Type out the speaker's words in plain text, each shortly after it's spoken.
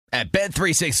At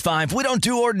Bet365, we don't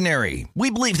do ordinary. We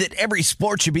believe that every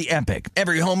sport should be epic.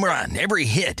 Every home run, every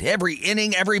hit, every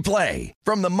inning, every play.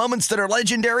 From the moments that are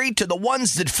legendary to the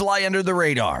ones that fly under the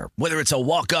radar. Whether it's a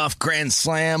walk-off grand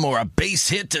slam or a base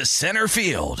hit to center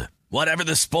field. Whatever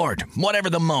the sport, whatever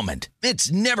the moment.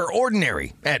 It's never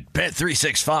ordinary at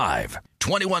Bet365.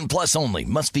 21 plus only.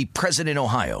 Must be present in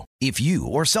Ohio. If you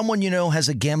or someone you know has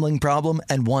a gambling problem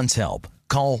and wants help,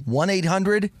 call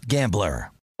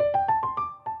 1-800-GAMBLER.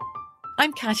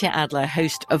 I'm Katya Adler,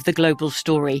 host of The Global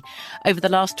Story. Over the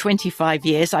last 25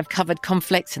 years, I've covered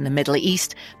conflicts in the Middle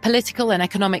East, political and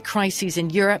economic crises in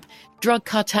Europe, drug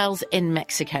cartels in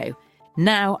Mexico.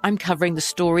 Now I'm covering the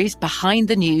stories behind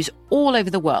the news all over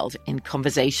the world in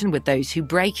conversation with those who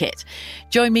break it.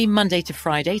 Join me Monday to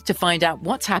Friday to find out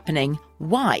what's happening,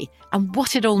 why, and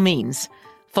what it all means.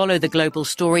 Follow The Global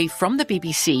Story from the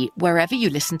BBC wherever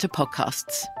you listen to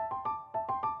podcasts.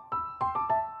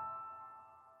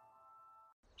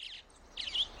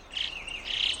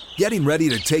 Getting ready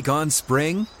to take on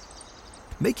spring?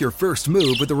 Make your first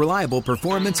move with the reliable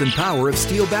performance and power of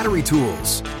Steel battery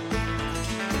tools.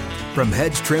 From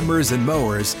hedge trimmers and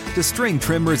mowers to string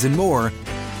trimmers and more,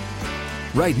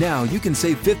 right now you can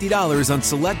save $50 on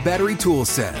select battery tool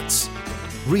sets.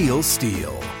 Real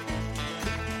Steel.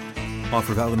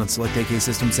 Offer valid on select AK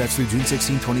system sets through June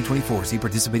 16, 2024. See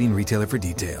participating retailer for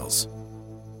details.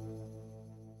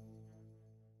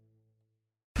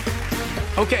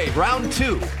 Okay, round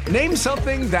two. Name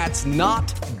something that's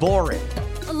not boring.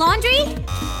 A laundry?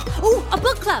 Ooh, a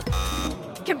book club.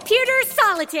 Computer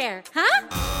solitaire, huh?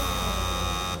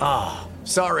 Ah,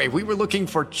 sorry, we were looking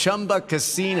for Chumba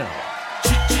Casino.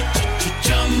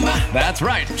 That's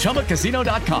right,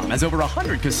 ChumbaCasino.com has over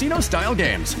 100 casino-style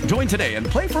games. Join today and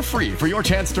play for free for your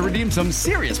chance to redeem some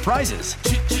serious prizes.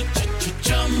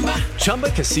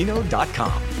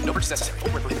 ChumbaCasino.com. No purchase necessary.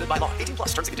 Void where prohibited by law. 18 plus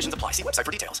terms and conditions apply. See website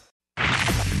for details.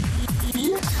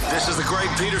 This is the Greg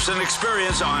Peterson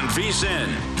Experience on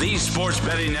VSiN, the Sports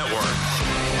Betting Network.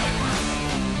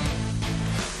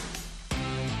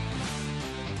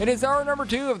 It is hour number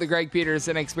 2 of the Greg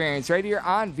Peterson Experience right here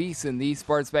on VSiN, the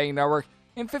Sports Betting Network.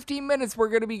 In 15 minutes, we're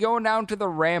going to be going down to the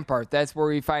Rampart. That's where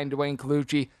we find Dwayne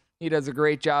Colucci. He does a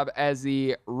great job as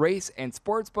the race and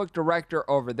sportsbook director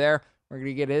over there. We're going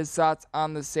to get his thoughts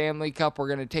on the Stanley Cup. We're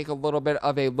going to take a little bit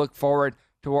of a look forward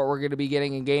to what we're going to be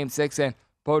getting in Game 6 and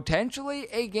potentially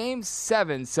a Game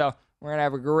 7. So we're going to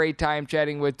have a great time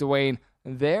chatting with Dwayne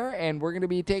there, and we're going to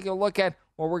be taking a look at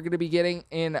what we're going to be getting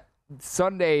in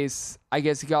Sunday's, I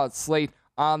guess you call it, slate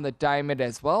on the diamond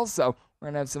as well. So we're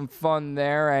going to have some fun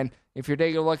there. And if you're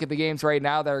taking a look at the games right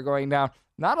now that are going down,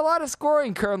 not a lot of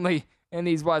scoring currently in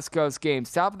these West Coast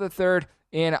games. Top of the third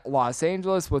in Los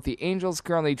Angeles, with the Angels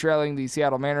currently trailing the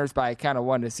Seattle Mariners by a count of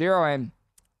 1-0. And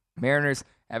Mariners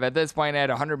have at this point had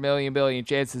 100 billion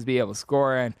chances to be able to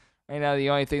score. And right now the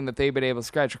only thing that they've been able to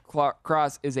scratch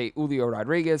across is a Julio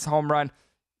Rodriguez home run.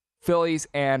 Phillies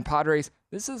and Padres.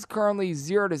 This is currently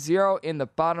 0-0 in the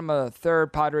bottom of the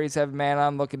third. Padres have a man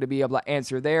on looking to be able to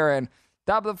answer there. And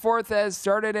top of the fourth has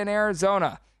started in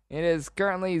Arizona. It is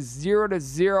currently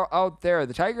 0-0 out there.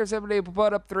 The Tigers haven't been able to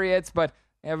put up 3 hits, but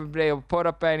haven't been able to put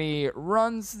up any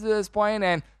runs to this point.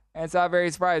 And it's not very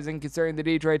surprising considering the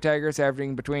Detroit Tigers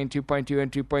averaging between 2.2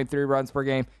 and 2.3 runs per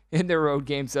game in their road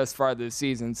games thus far this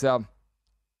season. So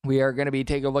we are going to be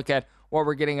taking a look at what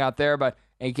we're getting out there. But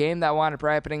a game that wound up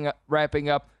wrapping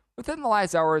up within the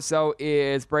last hour or so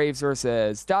is Braves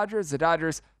versus Dodgers. The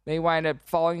Dodgers, they wind up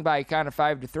falling by kind of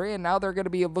 5-3, and now they're going to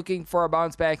be looking for a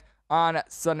bounce back on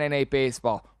Sunday Night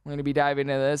Baseball. We're going to be diving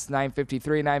into this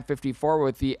 9:53, 9:54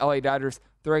 with the LA Dodgers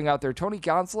throwing out their Tony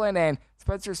Gonsolin and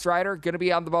Spencer Strider going to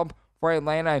be on the bump for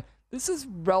Atlanta. This is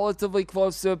relatively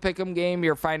close to a pick'em game.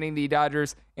 You're finding the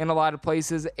Dodgers in a lot of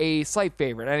places a slight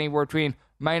favorite, anywhere between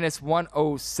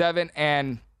 -107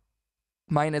 and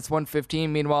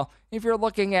 -115. Meanwhile, if you're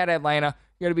looking at Atlanta,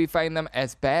 you're going to be finding them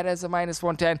as bad as a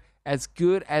 -110, as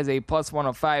good as a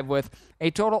 +105, with a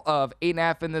total of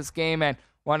 8.5 in this game. And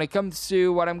when it comes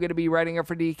to what I'm going to be writing up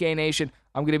for DK Nation,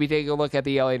 I'm going to be taking a look at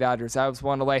the LA Dodgers. I was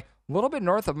one to lay a little bit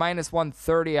north of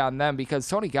 -130 on them because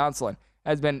Tony Gonsolin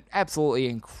has been absolutely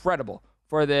incredible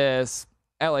for this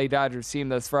LA Dodgers team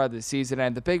thus far this season.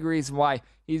 And the big reason why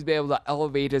he's been able to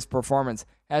elevate his performance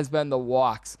has been the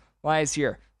walks. Last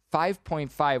year,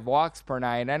 5.5 walks per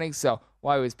 9 innings. So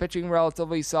while he was pitching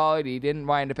relatively solid, he didn't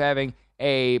wind up having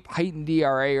a heightened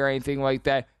DRA or anything like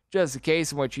that. Just a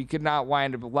case in which he could not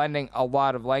wind up lending a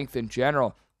lot of length in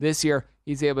general. This year,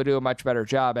 he's able to do a much better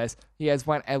job as he has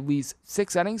went at least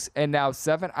 6 innings and now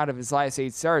 7 out of his last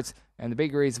 8 starts. And the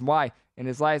big reason why, in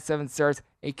his last 7 starts,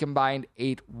 a combined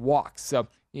 8 walks. So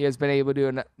He has been able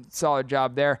to do a solid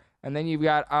job there. And then you've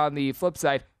got on the flip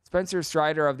side, Spencer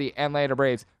Strider of the Atlanta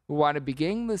Braves, who wanted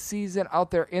beginning the season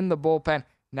out there in the bullpen.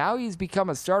 Now he's become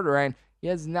a starter, and he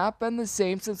has not been the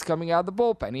same since coming out of the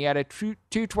bullpen. He had a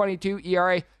 2.22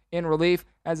 ERA in relief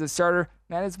as a starter.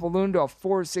 That has ballooned to a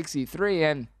 4.63,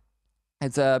 and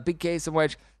it's a big case in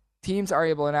which teams are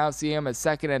able to now see him a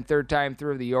second and third time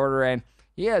through the order, and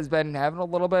he has been having a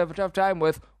little bit of a tough time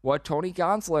with what Tony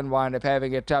Gonsolin wound up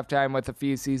having a tough time with a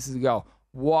few seasons ago.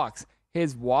 Walks.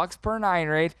 His walks per 9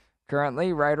 rate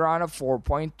currently right around a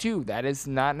 4.2. That is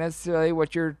not necessarily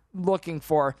what you're looking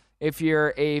for if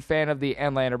you're a fan of the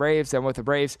Atlanta Braves. And with the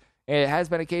Braves, it has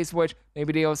been a case in which they've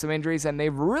been dealing with some injuries, and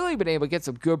they've really been able to get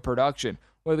some good production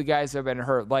with the guys who have been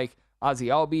hurt. Like Ozzie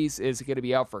Albies is going to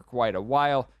be out for quite a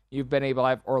while. You've been able to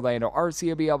have Orlando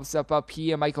Arcia be able to step up.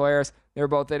 He and Michael Harris, they're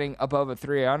both hitting above a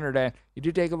 300. And you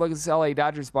do take a look at this LA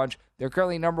Dodgers bunch. They're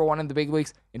currently number 1 in the big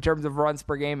leagues in terms of runs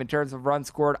per game, in terms of runs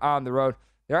scored on the road.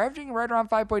 They're averaging right around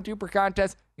 5.2 per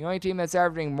contest. The only team that's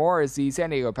averaging more is the San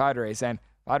Diego Padres. And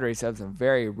Padres have some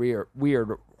very weird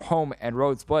home and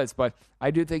road splits. But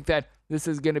I do think that this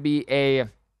is going to be a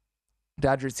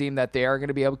Dodgers team that they are going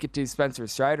to be able to get to Spencer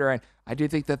Strider. And I do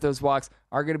think that those walks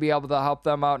are going to be able to help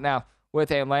them out now. With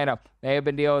Atlanta, they have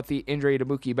been dealing with the injury to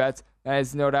Mookie Betts. That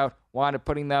is no doubt wound up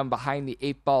putting them behind the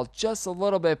 8 ball just a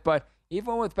little bit. But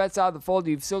even with Betts out of the fold,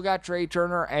 you've still got Trey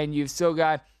Turner, and you've still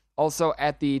got also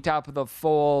at the top of the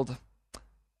fold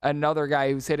another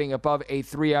guy who's hitting above a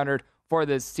 300 for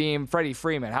this team, Freddie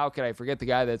Freeman. How could I forget the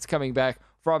guy that's coming back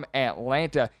from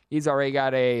Atlanta? He's already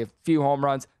got a few home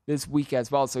runs this week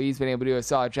as well, so he's been able to do a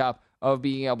solid job of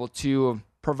being able to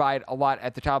provide a lot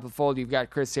at the top of the fold. You've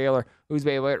got Chris Taylor, who's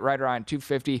been able to hit right around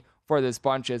 250 for this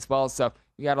bunch as well. So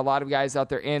you got a lot of guys out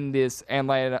there in this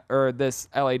Atlanta or this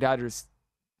LA Dodgers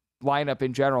lineup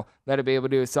in general that have been able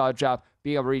to do a solid job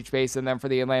being able to reach base. And then for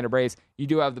the Atlanta Braves, you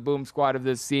do have the boom squad of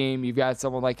this team. You've got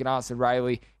someone like an Austin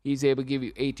Riley. He's able to give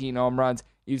you 18 home runs.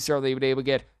 You've certainly been able to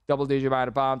get double-digit amount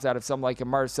of bombs out of someone like a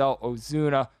Marcell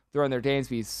Ozuna, throwing their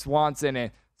Dansby Swanson,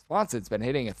 and Swanson's been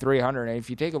hitting a 300, and if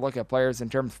you take a look at players in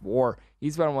terms of WAR,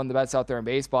 he's been one of the best out there in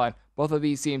baseball, and both of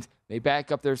these teams, they back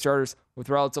up their starters with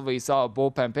relatively solid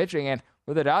bullpen pitching, and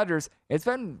for the Dodgers, it's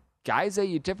been guys that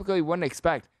you typically wouldn't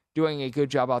expect doing a good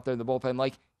job out there in the bullpen,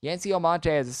 like Yancy Almonte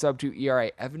has a sub-2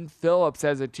 ERA, Evan Phillips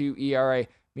has a 2 ERA,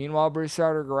 meanwhile, Bruce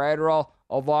Graterol,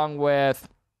 along with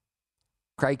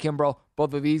Craig Kimbrell,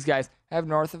 both of these guys have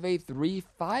north of a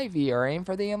 3.5 ERA. And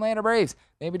for the Atlanta Braves,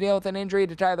 they've been dealing with an injury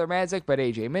to Tyler Matzek, but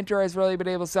A.J. Minter has really been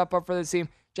able to step up for this team.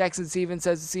 Jackson Stevens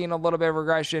has seen a little bit of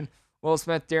regression. Will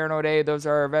Smith, Darren O'Day, those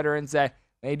are veterans that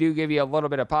they do give you a little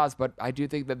bit of pause, but I do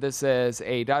think that this is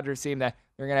a Dodgers team that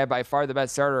they're going to have by far the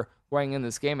best starter going in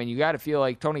this game, and you got to feel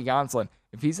like Tony Gonsolin,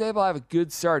 if he's able to have a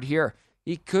good start here,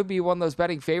 he could be one of those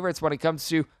betting favorites when it comes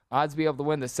to odds to be able to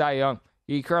win the Cy Young.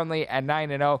 He currently at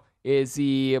 9-0 is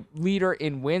the leader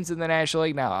in wins in the National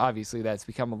League. Now, obviously, that's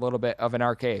become a little bit of an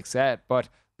archaic set, but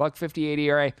 $1.58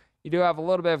 ERA, you do have a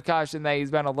little bit of caution that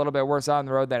he's been a little bit worse on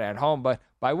the road than at home, but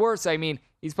by worse, I mean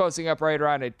he's posting up right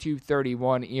around a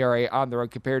 2.31 ERA on the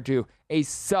road compared to a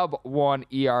sub-1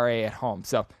 ERA at home.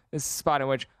 So this is a spot in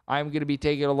which I'm going to be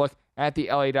taking a look at the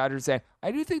LA Dodgers, and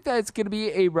I do think that it's going to be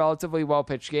a relatively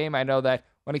well-pitched game. I know that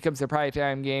when it comes to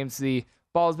primetime games, the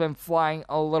ball's been flying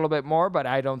a little bit more, but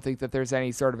I don't think that there's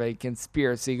any sort of a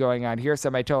conspiracy going on here.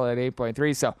 Semi-total at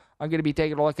 8.3, so I'm going to be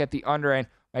taking a look at the under, and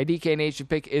my DK Nation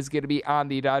pick is going to be on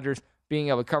the Dodgers being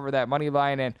able to cover that money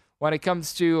line. And when it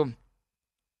comes to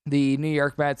the New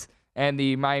York Mets and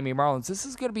the Miami Marlins, this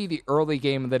is going to be the early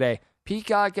game of the day.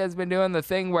 Peacock has been doing the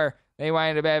thing where they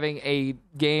wind up having a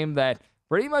game that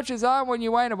pretty much is on when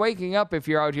you wind up waking up if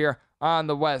you're out here on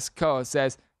the West Coast,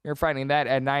 as you're finding that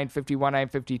at 9:51,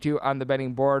 9:52 on the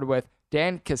betting board, with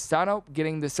Dan Castano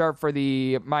getting the start for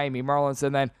the Miami Marlins.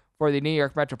 And then for the New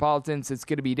York Metropolitans, it's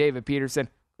going to be David Peterson.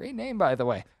 Great name, by the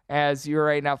way, as you're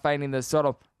right now finding the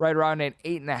total right around an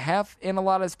 8.5 in a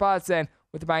lot of spots. And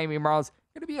with the Miami Marlins,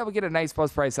 you're going to be able to get a nice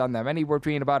plus price on them, anywhere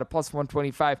between about a plus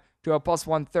 125 to a plus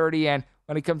 130. And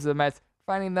when it comes to the Mets,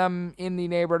 finding them in the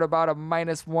neighborhood about a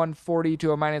minus 140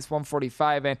 to a minus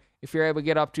 145. And if you're able to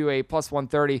get up to a plus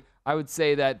 130, I would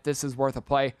say that this is worth a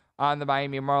play on the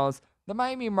Miami Marlins. The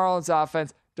Miami Marlins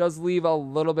offense does leave a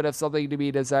little bit of something to be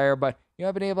desired, but you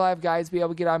have been able to have guys be able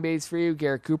to get on base for you.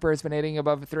 Garrett Cooper has been hitting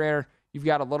above 300. You've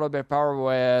got a little bit of power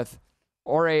with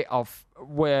Jorge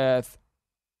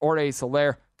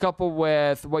Soler, coupled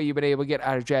with what you've been able to get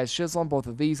out of Jazz Chisholm. Both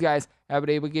of these guys have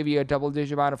been able to give you a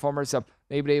double-digit amount of homers. So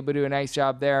they've been able to do a nice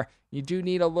job there. You do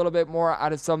need a little bit more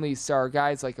out of some of these star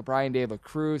guys, like a Brian De La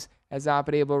Cruz has not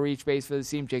been able to reach base for the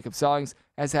team. Jacob Stallings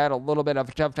has had a little bit of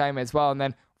a tough time as well. And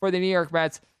then for the New York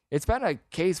Mets, it's been a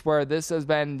case where this has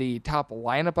been the top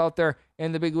lineup out there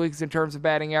in the big leagues in terms of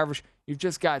batting average. You've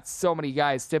just got so many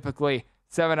guys, typically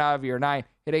 7 out of your 9,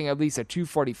 hitting at least a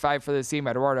 245 for this team.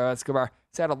 Eduardo Escobar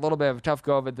has had a little bit of a tough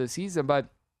go of it this season, but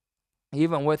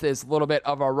even with his little bit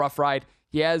of a rough ride,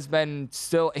 he has been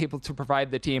still able to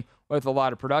provide the team with a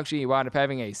lot of production. He wound up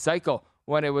having a cycle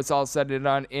when it was all said and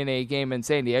done in a game in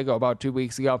San Diego about 2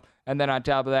 weeks ago. And then on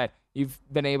top of that, you've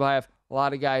been able to have a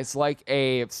lot of guys like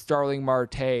a Starling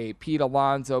Marte, Pete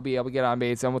Alonso be able to get on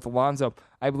base. And with Alonso,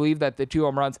 I believe that the 2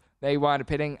 home runs they wound up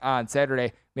hitting on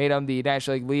Saturday made him the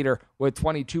National League leader with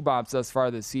 22 bombs thus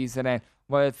far this season. And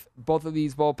with both of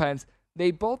these bullpens,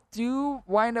 they both do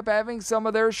wind up having some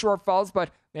of their shortfalls,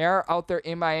 but they are out there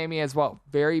in Miami as well.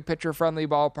 Very pitcher-friendly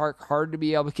ballpark. Hard to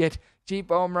be able to get cheap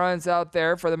home runs out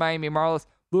there for the Miami Marlins.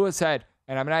 Lewis Head,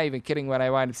 and I'm not even kidding when I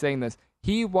wind up saying this,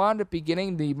 he wound up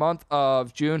beginning the month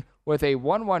of June with a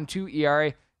 1.12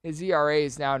 ERA. His ERA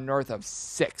is now north of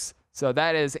 6. So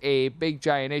that is a big,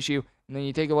 giant issue. And then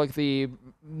you take a look at the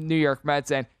New York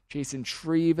Mets, and Jason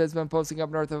Shreve has been posting up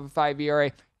north of a 5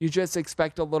 ERA. You just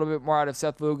expect a little bit more out of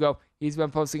Seth Lugo. He's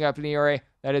been posting up an ERA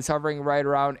that is hovering right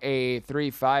around a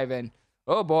 3.5. And,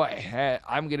 oh boy,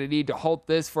 I'm going to need to hold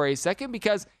this for a second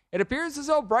because it appears as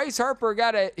though Bryce Harper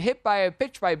got hit by a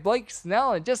pitch by Blake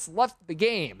Snell and just left the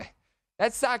game.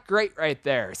 That's not great right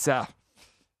there. So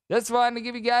just wanted to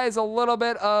give you guys a little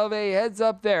bit of a heads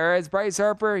up there as Bryce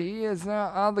Harper, he is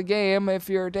not on the game. If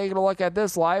you're taking a look at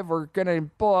this live, we're going to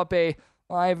pull up a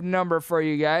live number for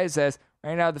you guys as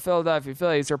right now the Philadelphia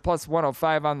Phillies are plus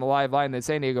 105 on the live line. The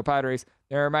San Diego Padres,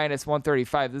 they're minus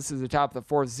 135. This is the top of the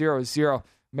fourth, 0-0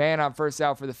 man on first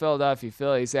out for the Philadelphia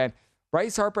Phillies. And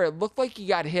Bryce Harper, it looked like he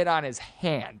got hit on his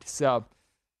hand. So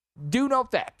do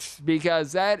note that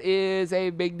because that is a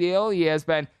big deal. He has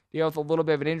been dealing with a little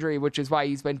bit of an injury, which is why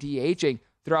he's been DHing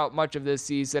throughout much of this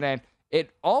season. And it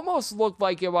almost looked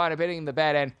like it wound up hitting the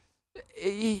bat. And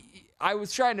I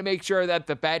was trying to make sure that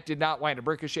the bat did not wind up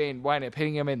ricocheting and wind up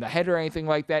hitting him in the head or anything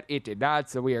like that. It did not,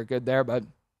 so we are good there. But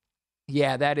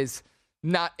yeah, that is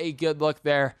not a good look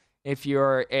there if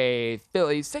you're a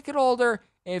Phillies ticket holder,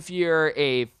 if you're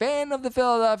a fan of the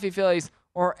Philadelphia Phillies,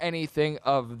 or anything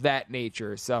of that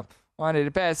nature. So wanted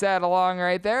to pass that along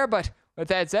right there. But with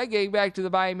that said, getting back to the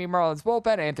Miami Marlins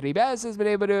bullpen, Anthony Bass has been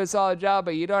able to do a solid job,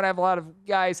 but you don't have a lot of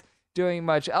guys doing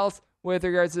much else with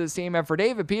regards to this team. And for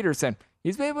David Peterson,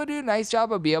 he's been able to do a nice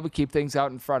job of being able to keep things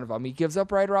out in front of him. He gives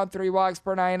up right around 3 walks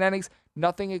per 9 innings.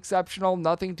 Nothing exceptional,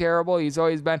 nothing terrible. He's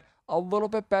always been a little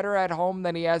bit better at home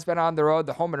than he has been on the road.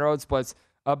 The home and road splits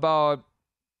about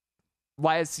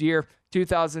last year,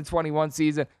 2021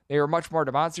 season, they were much more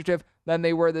demonstrative than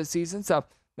they were this season. So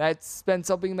that's been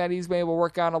something that he's been able to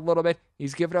work on a little bit.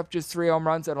 He's given up just 3 home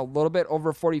runs and a little bit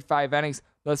over 45 innings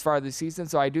thus far this season.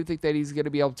 So I do think that he's going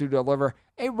to be able to deliver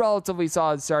a relatively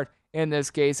solid start in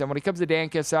this case. And when it comes to Dan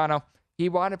Castano, he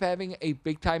wound up having a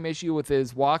big-time issue with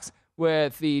his walks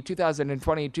with the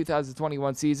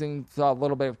 2020-2021 season. Saw a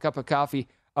little bit of a cup of coffee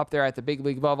up there at the big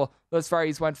league level. Thus far,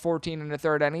 he's went 14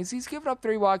 1/3 innings. He's given up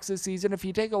 3 walks this season. If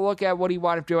you take a look at what he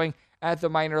wound up doing at the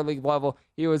minor league level,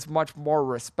 he was much more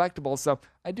respectable. So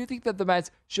I do think that the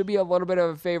Mets should be a little bit of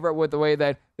a favorite with the way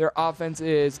that their offense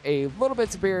is a little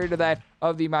bit superior to that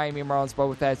of the Miami Marlins. But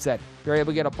with that said, if you're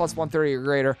able to get a plus 130 or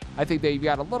greater, I think that you've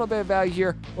got a little bit of value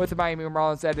here with the Miami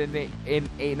Marlins at an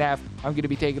 8.5. I'm going to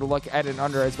be taking a look at an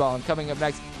under as well. And coming up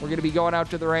next, we're going to be going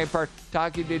out to the Rampart,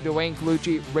 talking to Dwayne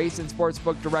Colucci, race and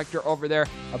sportsbook director over there,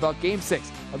 about Game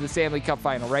 6 of the Stanley Cup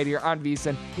Final right here on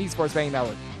VSiN, the Sports Betting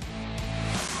Network.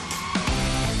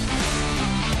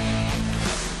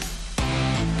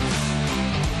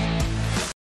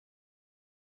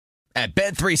 At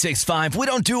Bet365, we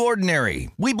don't do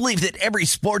ordinary. We believe that every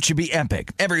sport should be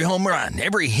epic. Every home run,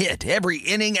 every hit, every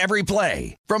inning, every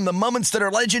play. From the moments that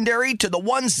are legendary to the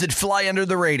ones that fly under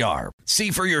the radar. See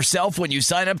for yourself when you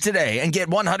sign up today and get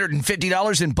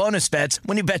 $150 in bonus bets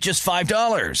when you bet just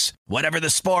 $5. Whatever the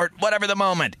sport, whatever the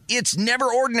moment, it's never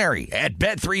ordinary at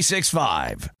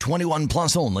Bet365. 21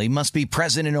 plus only. Must be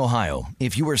present in Ohio.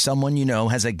 If you or someone you know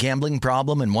has a gambling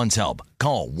problem and wants help,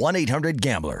 call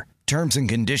 1-800-GAMBLER. Terms and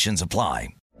conditions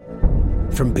apply.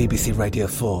 From BBC Radio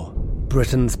 4,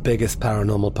 Britain's biggest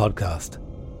paranormal podcast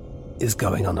is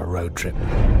going on a road trip.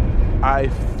 I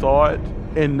thought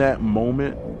in that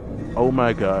moment, oh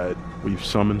my God, we've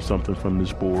summoned something from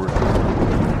this board.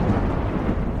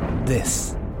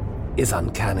 This is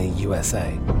Uncanny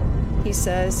USA. He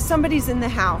says, somebody's in the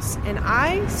house, and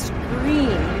I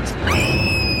screamed.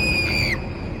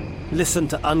 Listen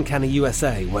to Uncanny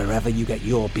USA wherever you get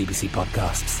your BBC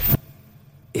podcasts,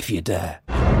 if you dare.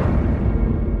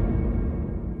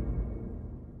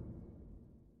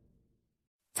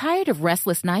 Tired of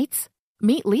restless nights?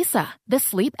 Meet Leesa, the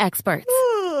sleep experts.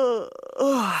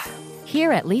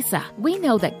 Here at Leesa, we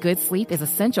know that good sleep is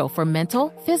essential for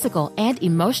mental, physical, and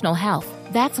emotional health.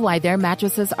 That's why their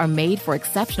mattresses are made for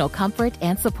exceptional comfort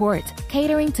and support,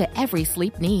 catering to every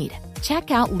sleep need.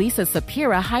 Check out Leesa's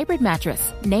Sapira Hybrid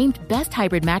Mattress, named Best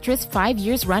Hybrid Mattress 5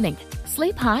 years running.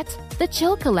 Sleep hot? The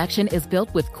Chill Collection is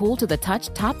built with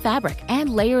cool-to-the-touch top fabric and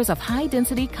layers of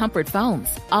high-density comfort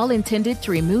foams, all intended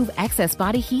to remove excess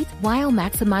body heat while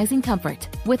maximizing comfort.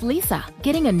 With Leesa,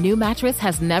 getting a new mattress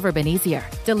has never been easier.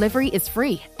 Delivery is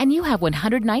free, and you have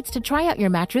 100 nights to try out your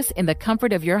mattress in the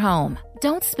comfort of your home.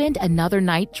 Don't spend another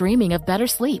night dreaming of better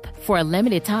sleep. For a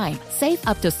limited time, save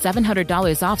up to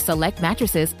 $700 off select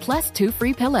mattresses plus 2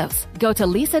 free pillows. Go to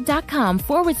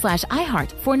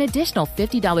leesa.com/iHeart for an additional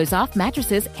 $50 off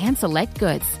mattresses and select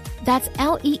goods. That's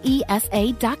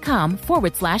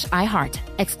LEESA.com/iHeart.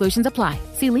 Exclusions apply.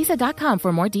 See leesa.com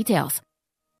for more details.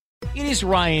 It is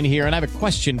Ryan here, and I have a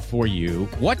question for you.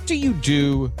 What do you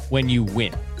do when you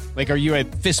win? Like, are you a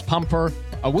fist pumper,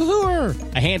 a woo-hooer,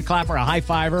 a hand clapper, a high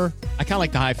fiver? I kind of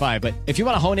like the high five, but if you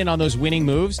want to hone in on those winning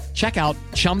moves, check out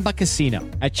Chumba Casino.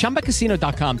 At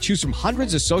ChumbaCasino.com, choose from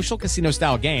hundreds of social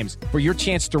casino-style games for your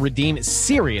chance to redeem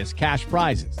serious cash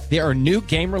prizes. There are new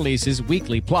game releases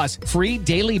weekly, plus free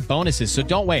daily bonuses, so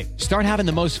don't wait. Start having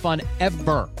the most fun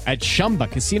ever at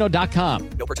ChumbaCasino.com.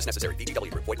 No purchase necessary.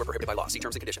 VGW. Void where prohibited by law. See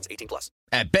terms and conditions. 18+.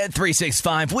 At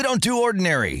Bet365, we don't do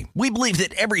ordinary. We believe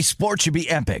that every sport should be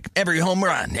epic. Every home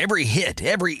run, every hit,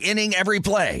 every inning, every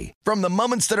play. From the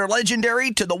moments that are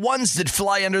legendary to the ones that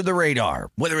fly under the radar.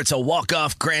 Whether it's a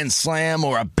walk-off grand slam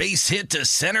or a base hit to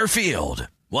center field.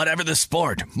 Whatever the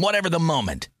sport, whatever the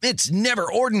moment. It's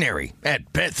never ordinary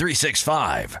at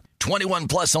Bet365. 21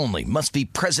 plus only. Must be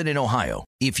present in Ohio.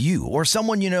 If you or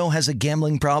someone you know has a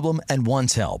gambling problem and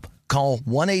wants help, call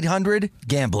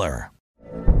 1-800-GAMBLER.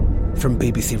 From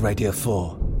BBC Radio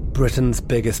 4, Britain's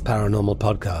biggest paranormal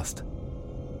podcast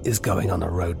is going on a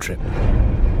road trip.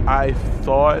 I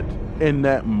thought in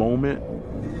that moment,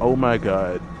 oh my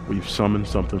God, we've summoned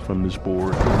something from this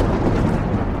board.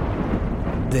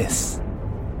 This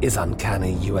is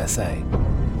Uncanny USA.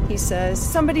 He says,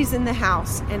 somebody's in the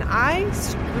house, and I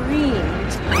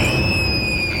screamed.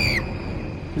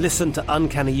 Listen to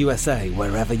Uncanny USA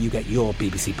wherever you get your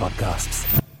BBC podcasts,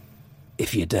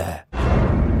 if you dare.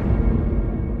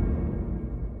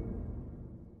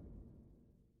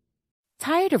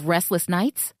 Tired of restless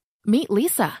nights? Meet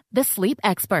Leesa, the sleep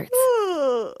experts.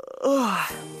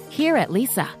 Here at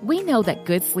Leesa, we know that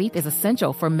good sleep is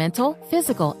essential for mental,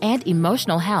 physical, and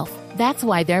emotional health. That's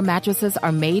why their mattresses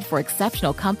are made for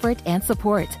exceptional comfort and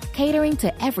support, catering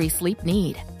to every sleep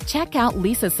need. Check out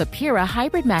Leesa's Sapira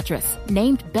Hybrid Mattress,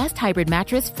 named Best Hybrid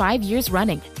Mattress 5 years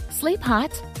running. Sleep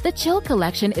hot? The Chill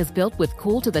Collection is built with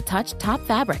cool-to-the-touch top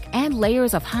fabric and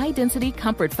layers of high-density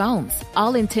comfort foams,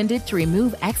 all intended to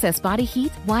remove excess body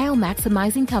heat while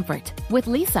maximizing comfort. With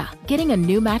Leesa, getting a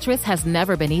new mattress has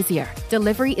never been easier.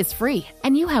 Delivery is free,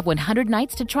 and you have 100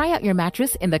 nights to try out your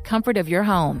mattress in the comfort of your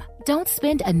home. Don't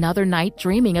spend another night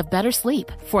dreaming of better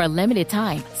sleep. For a limited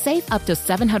time, save up to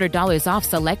 $700 off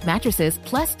select mattresses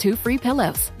plus 2 free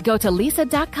pillows. Go to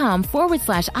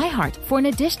leesa.com/iHeart for an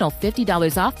additional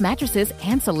 $50 off mattresses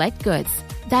and select goods.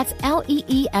 That's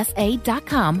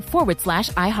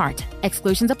LEESA.com/iHeart.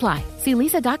 Exclusions apply. See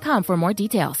leesa.com for more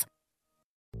details.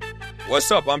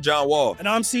 What's up? I'm John Wall. And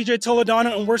I'm CJ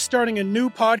Toledano, and we're starting a new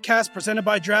podcast presented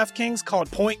by DraftKings called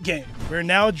Point Game. We're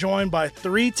now joined by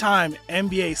 3-time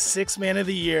NBA Sixth Man of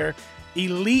the Year,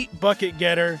 elite bucket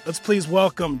getter. Let's please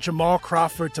welcome Jamal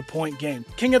Crawford to Point Game.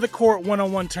 King of the Court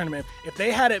one-on-one tournament. If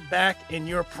they had it back in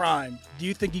your prime, do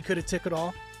you think you could have took it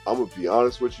all? I'm going to be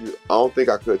honest with you. I don't think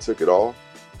I could have took it all,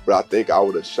 but I think I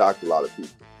would have shocked a lot of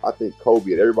people. I think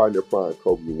Kobe and everybody in their prime,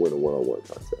 Kobe would win a one-on-one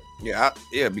contest. Yeah,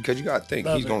 because you got to think,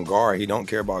 he's going to guard. He don't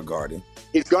care about guarding.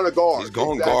 He's going to guard. He's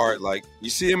going to guard. Like,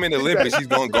 you see him in the Olympics, he's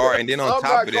going to guard. And then on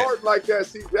top of that. Like that,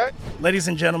 see that? Ladies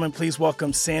and gentlemen, please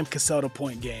welcome Sam Cassell to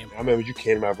Point Game. I remember you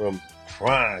came out from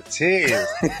prime 10.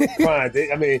 I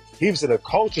mean, he was in a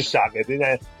culture shock. And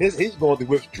then he's going through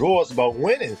withdrawals about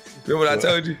winning. Remember what I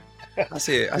told you? I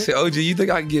said, OG, you think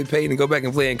I can get paid and go back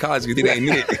and play in college because it ain't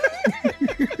it?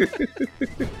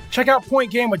 Check out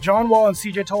Point Game with John Wall and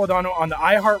CJ Toledano on the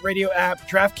iHeartRadio app,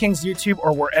 DraftKings YouTube,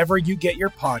 or wherever you get your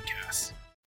podcasts.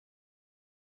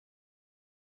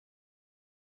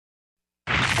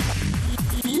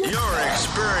 You're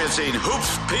experiencing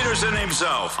Hoops Peterson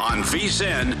himself on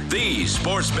VSiN, the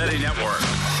Sports Betting Network.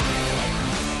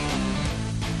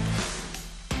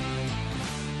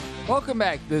 Welcome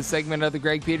back. This segment of the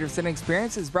Greg Peterson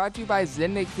Experience is brought to you by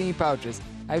Zyn Nicotine Pouches.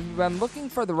 Have you been looking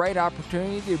for the right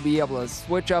opportunity to be able to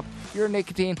switch up your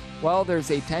nicotine? Well,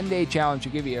 there's a 10-day challenge to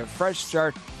give you a fresh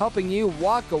start, helping you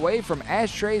walk away from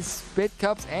ashtrays, spit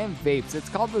cups, and vapes. It's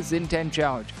called the Zyn 10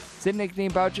 Challenge. Zyn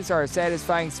Nicotine Pouches are a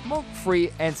satisfying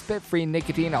smoke-free and spit-free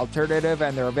nicotine alternative,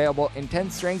 and they're available in 2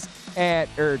 strengths and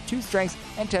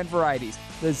 10 varieties.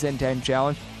 The Zyn 10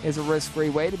 Challenge is a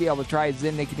risk-free way to be able to try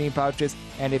Zyn Nicotine Pouches,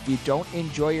 and if you don't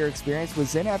enjoy your experience with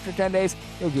Zyn after 10 days,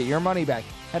 you'll get your money back.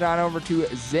 Head on over to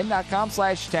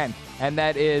Zyn.com/10, and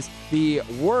that is the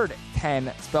word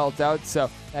 10 spelled out,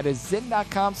 so that is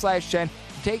Zyn.com/10.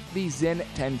 Take the Zyn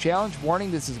 10 Challenge.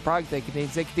 Warning, this is a product that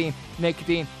contains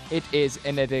nicotine. It is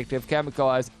an addictive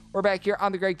chemical. As we're back here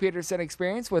on the Greg Peterson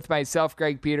Experience with myself,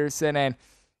 Greg Peterson, and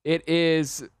it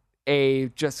is a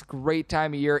just great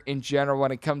time of year in general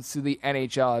when it comes to the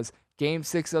NHL. As Game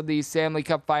 6 of the Stanley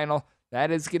Cup Final, that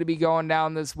is going to be going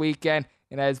down this weekend.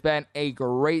 It has been a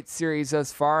great series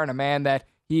thus far, and a man that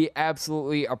he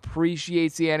absolutely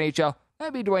appreciates the NHL,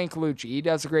 that'd be Dwayne Colucci. He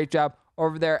does a great job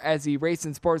over there as the race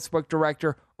and sportsbook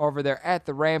director over there at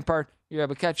the Rampart. You're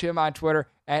able to catch him on Twitter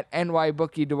at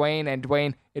NYBookieDwayne. And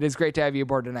Dwayne, it is great to have you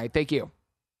aboard tonight. Thank you.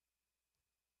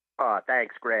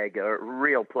 Thanks, Greg. A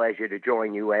real pleasure to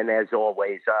join you. And as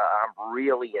always, I'm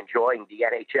really enjoying the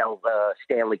NHL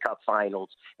Stanley Cup Finals,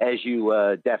 as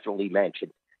you definitely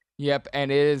mentioned. Yep,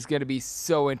 and it is going to be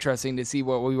so interesting to see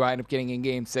what we wind up getting in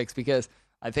Game 6, because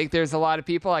I think there's a lot of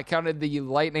people. I counted the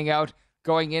Lightning out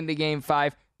going into Game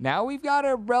 5. Now we've got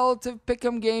a relative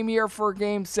pick'em game here for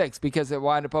Game 6, because it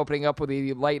wound up opening up with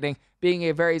the Lightning being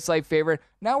a very slight favorite.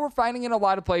 Now we're finding in a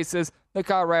lot of places the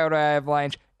Colorado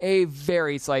Avalanche a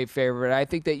very slight favorite. I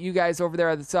think that you guys over there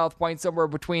at the South Point somewhere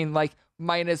between like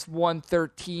minus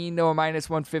 113 or minus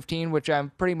 115, which I'm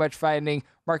pretty much finding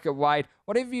market wide.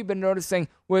 What have you been noticing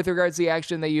with regards to the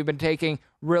action that you've been taking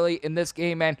really in this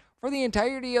game and for the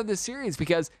entirety of the series?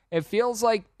 Because it feels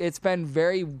like it's been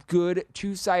very good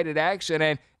two-sided action,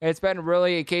 and it's been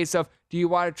really a case of, do you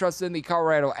want to trust in the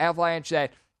Colorado Avalanche,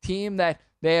 that team that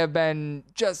they have been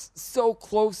just so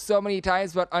close so many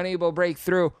times but unable to break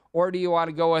through, or do you want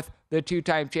to go with the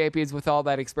two-time champions with all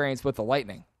that experience with the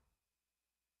Lightning?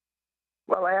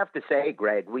 Well, I have to say,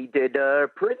 Greg, we did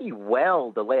pretty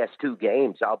well the last 2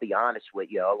 games, I'll be honest with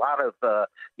you. A lot of,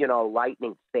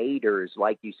 Lightning faders,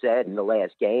 like you said, in the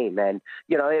last game. And,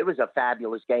 it was a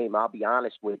fabulous game, I'll be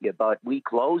honest with you. But we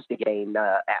closed the game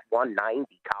at 190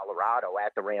 Colorado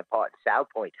at the Rampart and South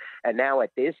Point. And now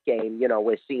at this game,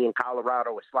 we're seeing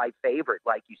Colorado a slight favorite,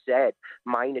 like you said,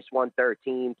 minus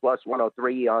 113, plus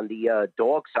 103 on the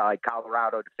dog side.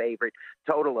 Colorado the favorite,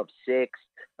 total of 6.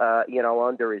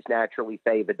 Under is naturally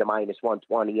favored to minus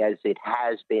 120, as it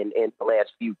has been in the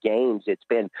last few games. It's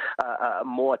been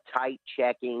more tight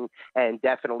checking and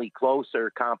definitely closer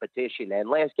competition. And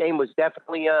last game was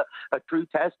definitely a true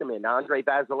testament. Andrei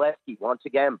Vasilevsky, once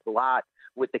again, Palat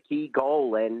with the key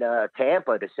goal. And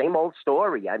Tampa, the same old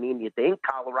story. I mean, you think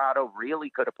Colorado really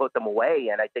could have put them away,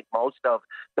 and I think most of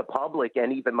the public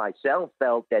and even myself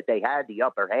felt that they had the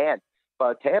upper hand.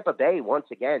 But Tampa Bay, once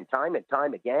again, time and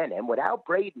time again, and without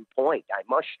Braden Point, I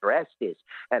must stress this,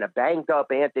 and a banged-up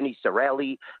Anthony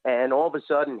Cirelli, and all of a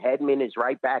sudden Hedman is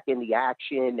right back in the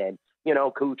action, and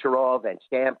Kucherov and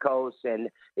Stamkos, and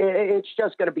it's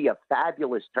just going to be a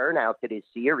fabulous turnout to this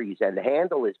series, and the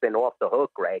handle has been off the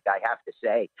hook, Greg, I have to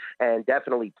say, and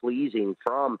definitely pleasing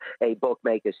from a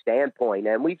bookmaker standpoint.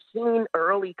 And we've seen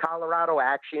early Colorado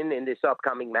action in this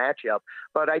upcoming matchup,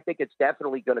 but I think it's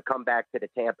definitely going to come back to the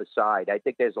Tampa side. I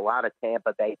think there's a lot of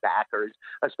Tampa Bay backers,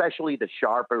 especially the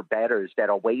sharper bettors, that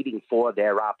are waiting for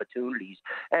their opportunities.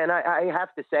 And I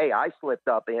have to say, I slipped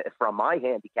up from my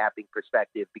handicapping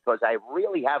perspective, because I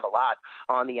really have a lot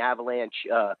on the Avalanche,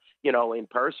 in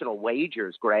personal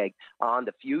wagers, Greg, on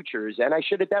the futures. And I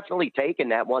should have definitely taken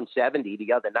that 170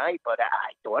 the other night, but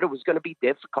I thought it was going to be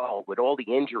difficult with all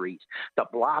the injuries, the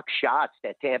block shots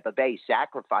that Tampa Bay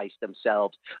sacrificed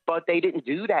themselves. But they didn't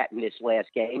do that in this last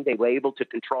game. They were able to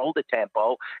control the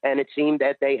tempo, and it seemed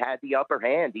that they had the upper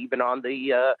hand, even on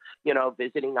the,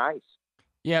 visiting ice.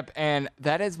 Yep, and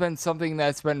that has been something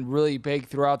that's been really big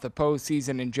throughout the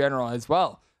postseason in general as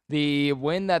well. The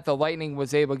win that the Lightning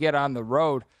was able to get on the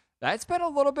road, that's been a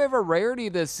little bit of a rarity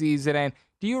this season. And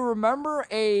do you remember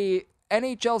a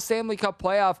NHL Stanley Cup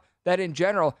playoff that in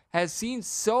general has seen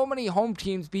so many home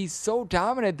teams be so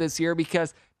dominant this year?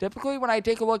 Because typically when I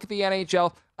take a look at the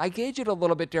NHL, I gauge it a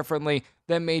little bit differently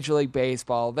than Major League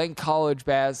Baseball, than college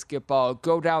basketball,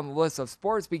 go down the list of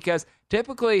sports, because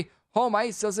typically home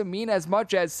ice doesn't mean as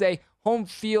much as, say, home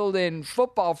field in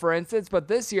football, for instance, but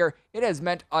this year it has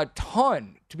meant a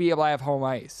ton to be able to have home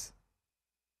ice.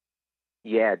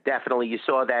 Yeah, definitely. You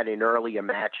saw that in earlier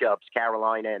matchups.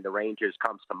 Carolina and the Rangers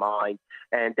comes to mind,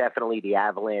 and definitely the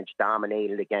Avalanche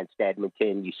dominated against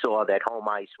Edmonton. You saw that home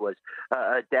ice was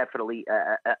definitely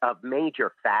a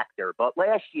major factor. But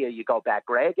last year, you go back,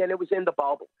 Greg, and it was in the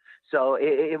bubble. So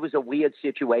it was a weird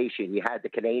situation. You had the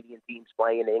Canadian teams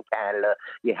playing in Canada.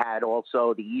 You had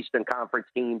also the Eastern Conference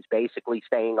teams basically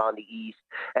staying on the East.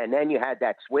 And then you had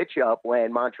that switch up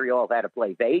when Montreal had to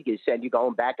play Vegas, and you're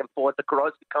going back and forth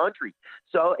across the country.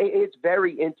 So it's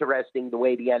very interesting the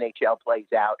way the NHL plays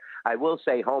out. I will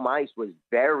say home ice was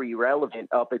very relevant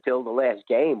up until the last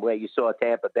game, where you saw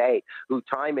Tampa Bay, who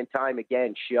time and time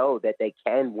again show that they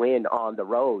can win on the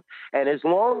road. And as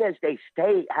long as they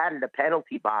stay out of the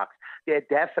penalty box, they're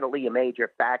definitely a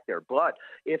major factor. But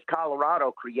if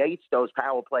Colorado creates those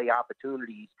power play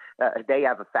opportunities, they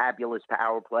have a fabulous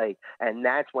power play, and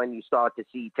that's when you start to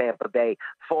see Tampa Bay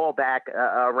fall back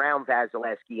around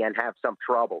Vasilevsky and have some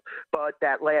trouble. But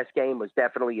that last game was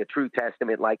definitely a true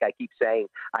testament. Like I keep saying,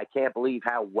 I can't believe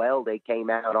how well they came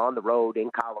out on the road in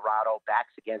Colorado,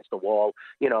 backs against the wall,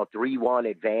 3-1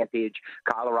 advantage.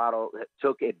 Colorado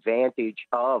took advantage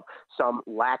of some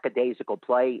lackadaisical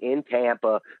play in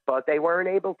Tampa, but they weren't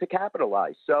able to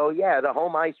capitalize. So, yeah, the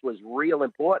home ice was real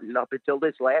important up until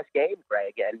this last game,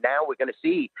 Greg. And now we're going to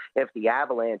see if the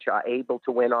Avalanche are able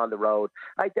to win on the road.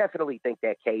 I definitely think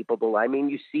they're capable. I mean,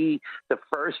 you see the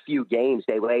first few games,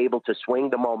 they were able to swing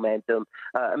the momentum.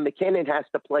 McKinnon has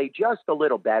to play just a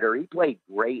little better. He played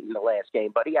great in the last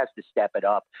game, but he has to step it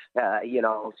up,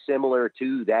 similar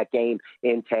to that game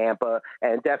in Tampa.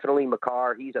 And definitely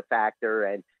Makar, he's a factor.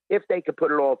 And if they could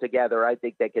put it all together, I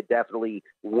think they could definitely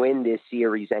win this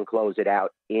series and close it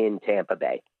out in Tampa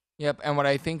Bay. Yep, and what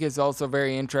I think is also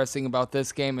very interesting about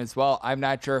this game as well, I'm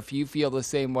not sure if you feel the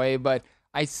same way, but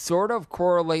I sort of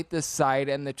correlate the side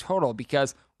and the total,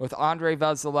 because with Andrei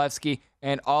Vasilevsky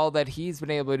and all that he's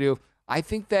been able to do, I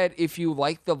think that if you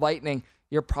like the Lightning,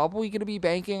 you're probably going to be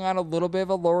banking on a little bit of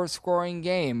a lower scoring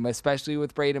game, especially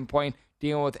with Brayden Point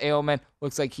dealing with ailment.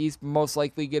 Looks like he's most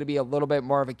likely going to be a little bit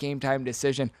more of a game time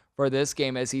decision for this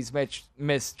game, as he's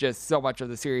missed just so much of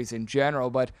the series in general.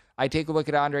 But I take a look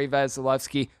at Andrei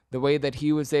Vasilevsky, the way that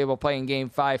he was able to play in Game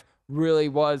 5 really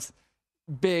was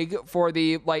big for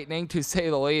the Lightning, to say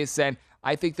the least. And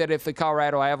I think that if the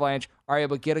Colorado Avalanche are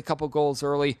able to get a couple goals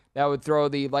early, that would throw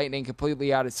the Lightning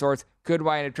completely out of sorts. Could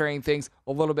wind up turning things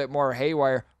a little bit more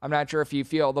haywire. I'm not sure if you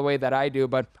feel the way that I do,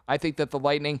 but I think that the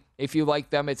Lightning, if you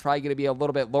like them, it's probably going to be a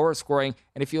little bit lower scoring.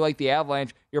 And if you like the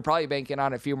Avalanche, you're probably banking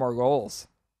on a few more goals.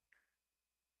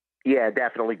 Yeah,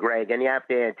 definitely, Greg. And you have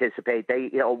to anticipate they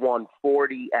won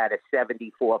 40 out of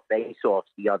 74 faceoffs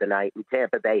the other night, and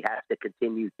Tampa Bay has to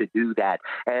continue to do that.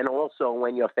 And also,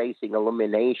 when you're facing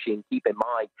elimination, keep in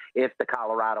mind, if the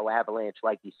Colorado Avalanche,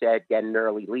 like you said, get an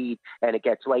early lead and it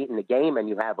gets late in the game and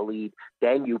you have a lead,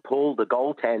 then you pull the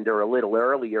goaltender a little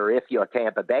earlier if you're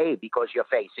Tampa Bay, because you're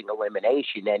facing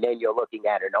elimination, and then you're looking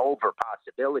at an over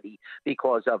possibility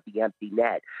because of the empty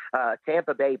net.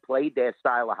 Tampa Bay played their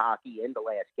style of hockey in the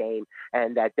last game,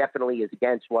 and that definitely is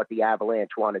against what the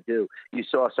Avalanche want to do. You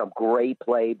saw some great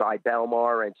play by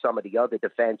Belmar and some of the other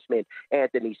defensemen.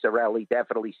 Anthony Cirelli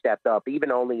definitely stepped up.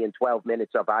 Even only in 12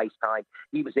 minutes of ice time,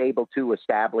 he was able to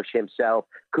establish himself.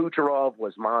 Kucherov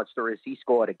was monstrous. He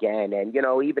scored again. And,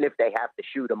 even if they have to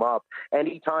shoot him up,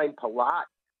 anytime Palat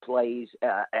plays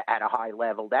at a high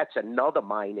level, that's another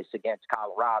minus against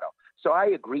Colorado. So I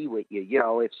agree with you.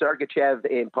 If Sergachev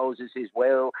imposes his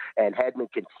will and Hedman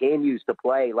continues to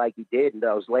play like he did in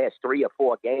those last 3 or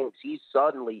 4 games, he's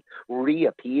suddenly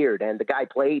reappeared. And the guy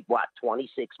played,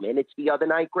 26 minutes the other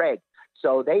night, Greg?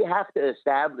 So they have to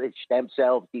establish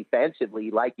themselves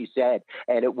defensively, like you said,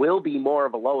 and it will be more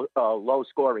of a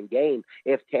low-scoring game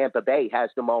if Tampa Bay has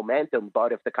the momentum.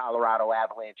 But if the Colorado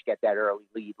Avalanche get that early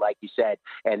lead, like you said,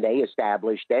 and they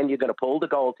establish, then you're going to pull the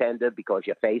goaltender because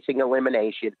you're facing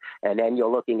elimination, and then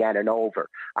you're looking at an over.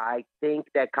 I think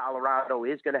that Colorado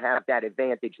is going to have that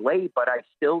advantage late, but I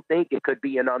still think it could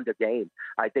be an under game.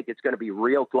 I think it's going to be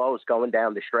real close going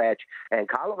down the stretch, and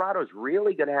Colorado's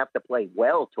really going to have to play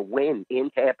well to win in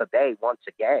Tampa Bay once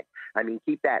again. I mean,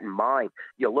 keep that in mind.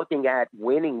 You're looking at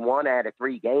winning 1 out of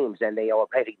 3 games, and they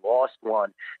already lost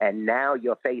 1, and now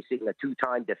you're facing a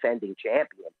 2-time defending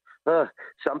champion.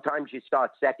 Sometimes you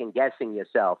start second-guessing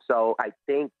yourself. So I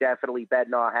think definitely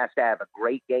Bednar has to have a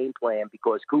great game plan,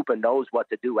 because Cooper knows what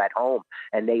to do at home,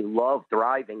 and they love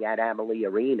thriving at Amalie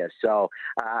Arena. So,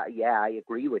 I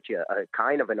agree with you.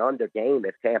 Kind of an under game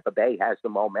if Tampa Bay has the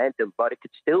momentum, but it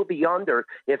could still be under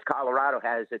if Colorado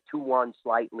has a 2-1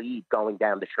 slight lead going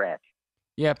down the stretch.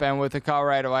 Yep, and with the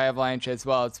Colorado Avalanche as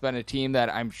well, it's been a team that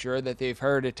I'm sure that they've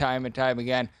heard it time and time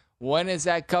again. When is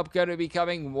that cup going to be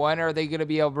coming? When are they going to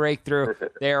be able to break through?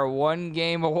 They are one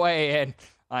game away, and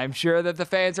I'm sure that the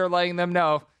fans are letting them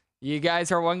know, you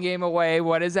guys are one game away.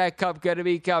 When is that cup going to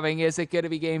be coming? Is it going to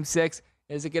be Game 6?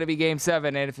 Is it going to be Game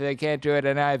 7? And if they can't do it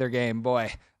in either game,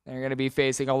 boy, they're going to be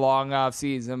facing a long off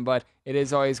season. But it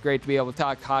is always great to be able to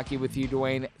talk hockey with you,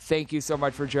 Dwayne. Thank you so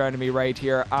much for joining me right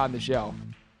here on the show.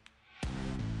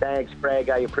 Thanks, Craig.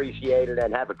 I appreciate it,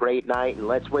 and have a great night, and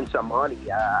let's win some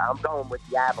money. I'm going with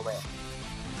the Avalanche.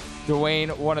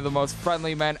 Dwayne, one of the most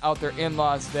friendly men out there in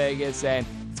Las Vegas, and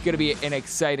it's going to be an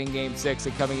exciting Game 6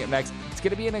 and coming up next. It's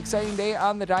going to be an exciting day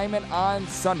on the Diamond on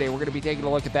Sunday. We're going to be taking a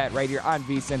look at that right here on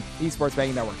VSiN, the Sports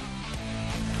Betting Network.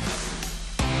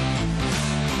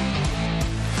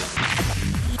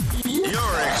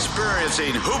 You're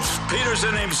experiencing Hoops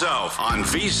Peterson himself on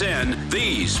VSiN,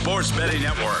 the Sports Betting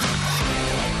Network.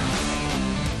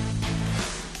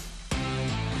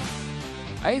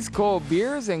 Ice cold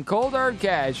beers and cold hard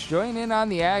cash. Join in on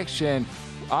the action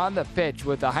on the pitch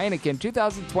with the Heineken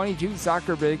 2022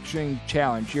 Soccer Prediction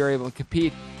Challenge. You're able to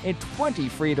compete in 20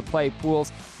 free-to-play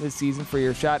pools this season for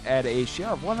your shot at a share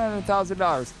of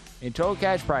 $100,000 in total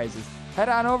cash prizes. Head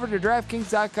on over to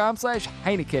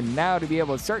DraftKings.com/Heineken now to be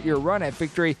able to start your run at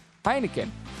victory. Heineken,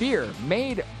 beer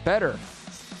made better.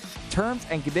 Terms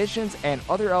and conditions and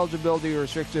other eligibility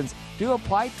restrictions do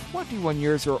apply. 21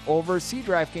 years or over. See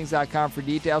DraftKings.com for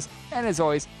details. And as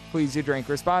always, please do drink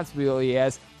responsibly,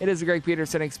 as it is a Greg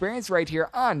Peterson experience right here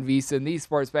on VSiN, the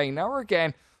Sports Betting Network.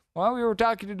 And while we were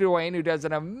talking to Dwayne, who does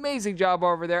an amazing job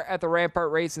over there at the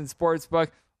Rampart Racing Sportsbook,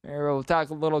 we'll talk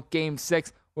a little Game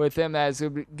 6 with him that's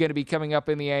going to be coming up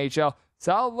in the AHL.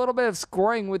 Saw a little bit of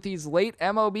scoring with these late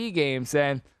MLB games.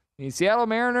 And the Seattle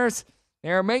Mariners,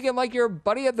 they're making like your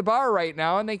buddy at the bar right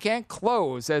now, and they can't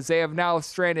close, as they have now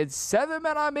stranded 7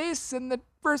 men on base in the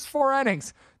first 4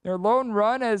 innings. Their lone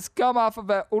run has come off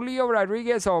of a Julio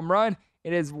Rodriguez home run.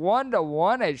 It is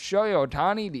 1-1 as Shohei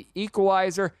Ohtani, the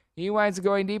equalizer. He winds up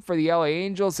going deep for the LA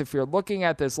Angels. If you're looking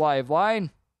at this live line,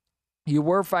 you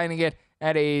were finding it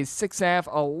at a 6.5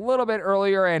 a little bit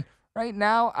earlier, and right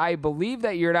now I believe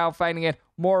that you're now finding it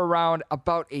more around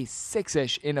about a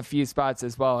 6-ish in a few spots,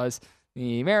 as well as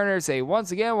the Mariners, they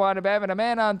once again wound up having a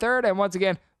man on third, and once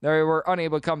again, they were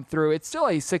unable to come through. It's still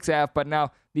a 6.5, but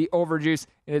now the overjuice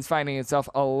is finding itself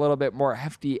a little bit more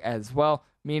hefty as well.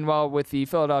 Meanwhile, with the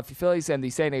Philadelphia Phillies and the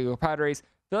San Diego Padres,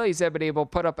 Phillies have been able to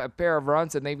put up a pair of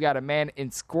runs, and they've got a man in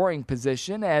scoring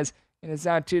position, as it is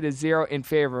now 2-0 in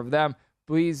favor of them.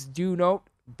 Please do note,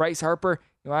 Bryce Harper,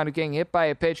 he wound up getting hit by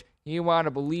a pitch. He wound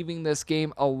up leaving this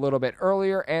game a little bit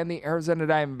earlier, and the Arizona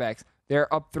Diamondbacks,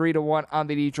 they're up 3-1 on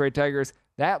the Detroit Tigers.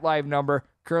 That live number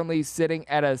currently sitting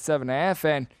at a 7.5.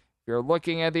 And if you're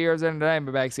looking at the Arizona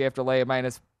Diamondbacks, you have to lay a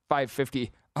minus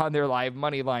 550 on their live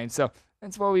money line. So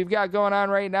that's what we've got going on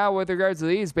right now with regards to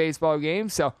these baseball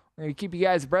games. So we're going to keep you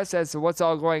guys abreast as to what's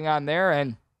all going on there.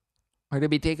 And we're going to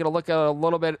be taking a look at a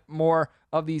little bit more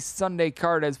of the Sunday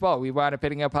card as well. We wound up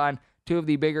hitting up on 2 of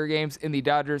the bigger games in the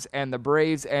Dodgers and the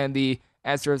Braves and the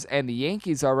Astros and the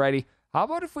Yankees already. How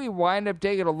about if we wind up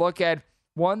taking a look at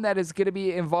one that is going to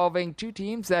be involving 2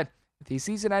 teams that, if the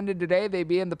season ended today, they'd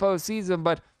be in the postseason,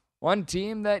 but one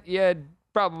team that you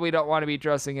probably don't want to be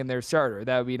trusting in their starter.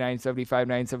 That would be 975,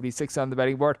 976 on the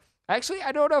betting board. Actually,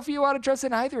 I don't know if you want to trust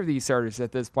in either of these starters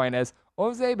at this point, as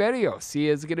Jose Berrios, he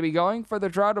is going to be going for the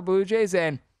Toronto Blue Jays,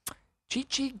 and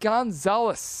Chichi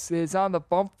Gonzalez is on the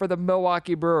bump for the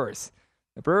Milwaukee Brewers.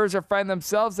 The Brewers are finding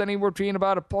themselves anywhere between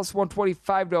about a plus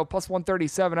 125 to a plus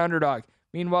 137 underdog.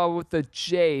 Meanwhile, with the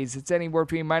Jays, it's anywhere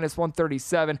between minus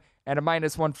 137 and a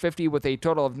minus 150 with a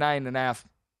total of 9.5.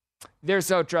 They're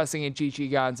so trusting in Chichi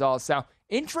Gonzalez. Now,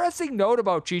 interesting note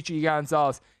about Chichi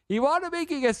Gonzalez. He wound up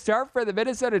making a start for the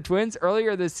Minnesota Twins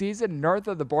earlier this season north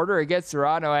of the border against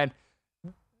Toronto, and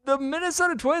the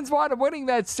Minnesota Twins wound up winning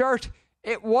that start.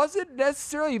 It wasn't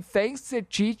necessarily thanks to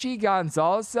Chichi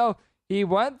Gonzalez, so he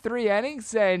went 3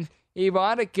 innings and he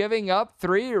wound up giving up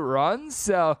 3 runs.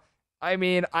 So, I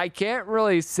mean, I can't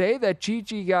really say that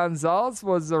Chichi Gonzalez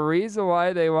was the reason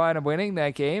why they wound up winning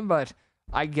that game, but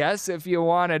I guess if you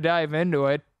want to dive into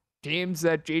it, teams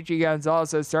that Chichi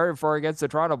Gonzalez has started for against the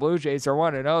Toronto Blue Jays are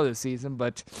 1-0 this season,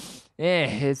 but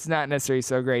it's not necessarily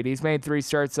so great. He's made 3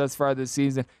 starts thus far this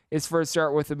season. His first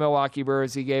start with the Milwaukee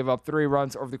Brewers, he gave up 3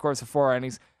 runs over the course of 4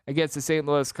 innings against the St.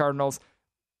 Louis Cardinals.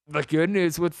 The good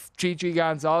news with Chichi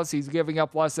Gonzalez, he's giving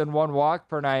up less than 1 walk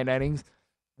per 9 innings.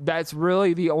 That's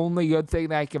really the only good thing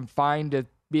that I can find to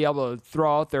be able to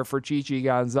throw out there for Chichi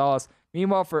Gonzalez.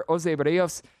 Meanwhile, for Jose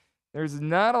Berrios, there's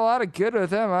not a lot of good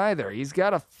with him either. He's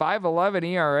got a 5.11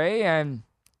 ERA, and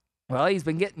Well, he's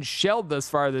been getting shelled this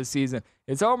far this season.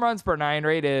 His home runs per 9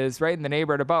 rate is right in the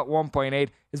neighborhood, about 1.8.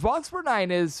 His walks per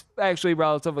 9 is actually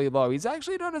relatively low. He's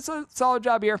actually done a solid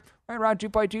job here, right around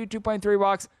 2.2, 2.3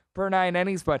 walks per 9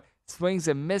 innings, but swings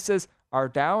and misses are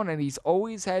down, and he's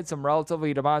always had some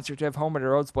relatively demonstrative home and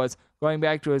road splits going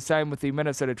back to his time with the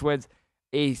Minnesota Twins.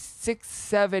 A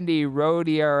 6.70 road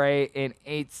ERA in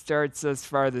 8 starts thus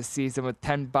far this season with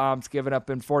 10 bombs given up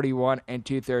in 41 and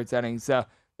 2/3 innings. So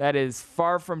that is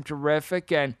far from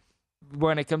terrific. And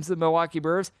when it comes to the Milwaukee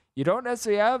Brewers, you don't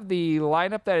necessarily have the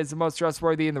lineup that is the most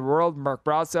trustworthy in the world. Mark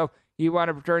Brasso, he wound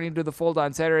up returning to the fold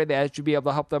on Saturday. That should be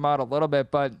able to help them out a little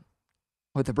bit. But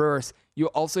with the Brewers, you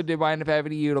also did wind up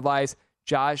having to utilize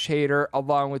Josh Hader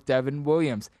along with Devin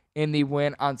Williams in the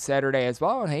win on Saturday as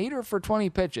well. And Hader for 20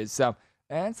 pitches. So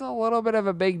that's a little bit of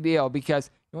a big deal because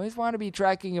you always want to be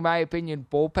tracking, in my opinion,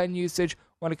 bullpen usage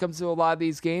when it comes to a lot of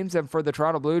these games. And for the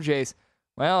Toronto Blue Jays,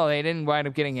 well, they didn't wind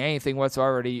up getting anything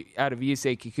whatsoever out of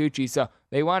Yusei Kikuchi. So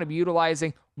they want to be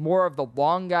utilizing more of the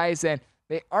long guys, and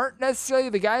they aren't necessarily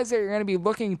the guys that you're going to be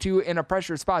looking to in a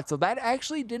pressure spot. So that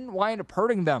actually didn't wind up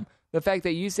hurting them. The fact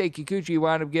that Yusei Kikuchi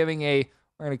wound up giving we're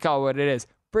going to call it what it is,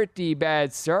 pretty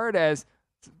bad start. As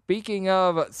speaking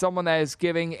of someone that is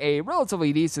giving a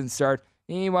relatively decent start,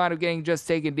 he wound up getting just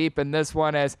taken deep in this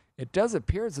one, as it does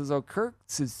appear as though Kirk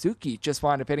Suzuki just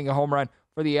wound up hitting a home run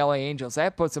for the LA Angels.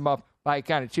 That puts him up by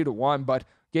kind of 2-1. But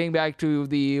getting back to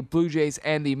the Blue Jays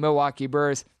and the Milwaukee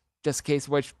Brewers, just a case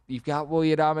of which you've got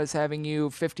Willy Adames having you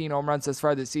 15 home runs thus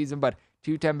far this season, but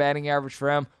 .210 batting average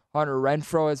for him. Hunter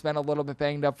Renfroe has been a little bit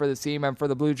banged up for the team, and for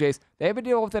the Blue Jays, they have been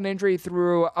dealing with an injury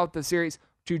throughout the series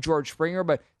to George Springer,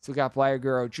 but still got Vlad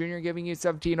Guerrero Jr. giving you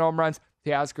 17 home runs.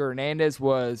 Teoscar Hernandez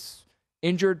was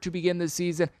injured to begin the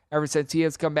season. Ever since he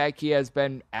has come back, he has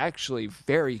been actually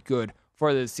very good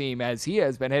for this team, as he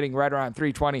has been hitting right around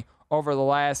 320 over the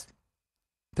last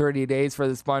 30 days for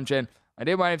this bunch. And I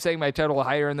did wind up saying my total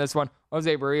higher in this one.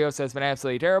 Jose Barrios has been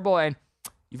absolutely terrible, and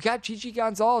you've got Chichi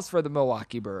Gonzalez for the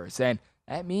Milwaukee Brewers, and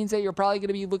that means that you're probably going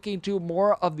to be looking to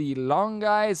more of the long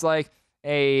guys, like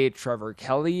a Trevor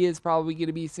Kelly is probably going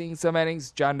to be seeing some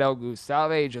innings. John Del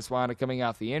Gustave just wound up coming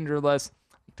off the injured list.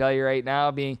 I can tell you right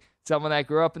now, being someone that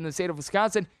grew up in the state of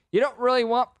Wisconsin, you don't really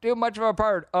want too much of a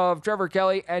part of Trevor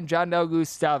Kelly and John Del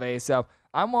Gustave. So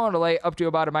I'm willing to lay up to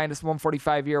about a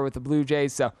 -145 here with the Blue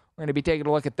Jays. So we're going to be taking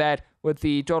a look at that with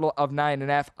the total of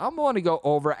 9.5. I'm willing to go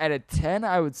over at a 10.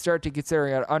 I would start to consider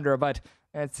it under, but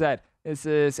that said, this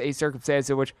is a circumstance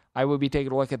in which I will be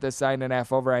taking a look at this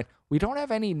 9.5 over. And we don't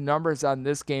have any numbers on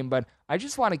this game, but I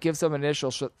just want to give some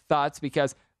initial thoughts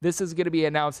because this is going to be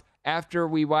announced after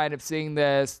we wind up seeing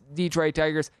the Detroit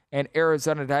Tigers and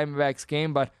Arizona Diamondbacks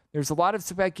game. But there's a lot of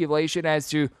speculation as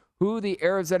to who the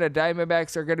Arizona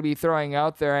Diamondbacks are going to be throwing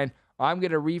out there. And I'm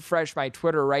going to refresh my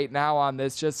Twitter right now on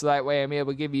this just so that way I'm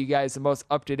able to give you guys the most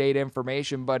up-to-date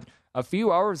information. But a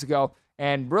few hours ago,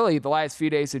 and really the last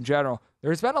few days in general,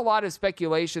 there's been a lot of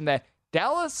speculation that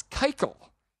Dallas Keuchel,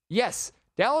 yes,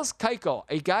 Dallas Keuchel,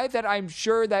 a guy that I'm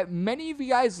sure that many of you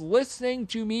guys listening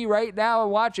to me right now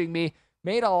and watching me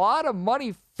made a lot of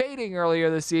money fading earlier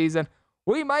this season.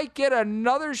 We might get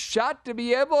another shot to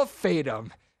be able to fade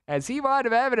him, as he wound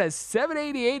up having a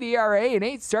 7.88 ERA and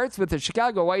 8 starts with the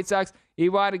Chicago White Sox. He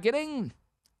wound up getting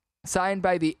signed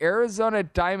by the Arizona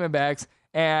Diamondbacks,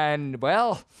 and,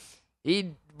 well,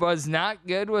 he was not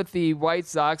good with the White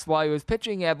Sox while he was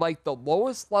pitching at like the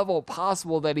lowest level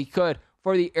possible that he could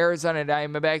for the Arizona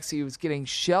Diamondbacks. He was getting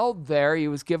shelled there. He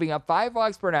was giving up 5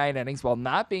 walks per 9 innings while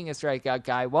not being a strikeout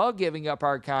guy, while giving up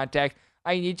hard contact.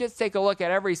 I mean, you just take a look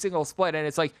at every single split, and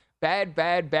it's like bad,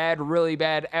 bad, bad, really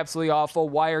bad, absolutely awful.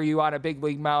 Why are you on a big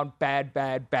league mound? Bad,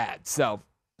 bad, bad. So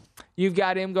you've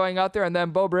got him going out there, and then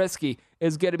Bo Brisky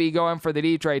is going to be going for the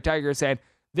Detroit Tigers, and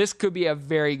this could be a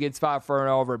very good spot for an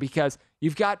over because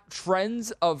you've got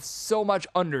trends of so much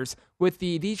unders with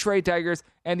the Detroit Tigers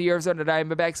and the Arizona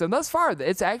Diamondbacks. And thus far,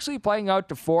 it's actually playing out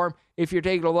to form. If you're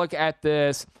taking a look at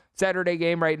this Saturday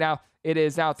game right now, it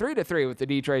is now 3-3 with the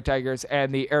Detroit Tigers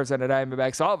and the Arizona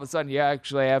Diamondbacks. All of a sudden, you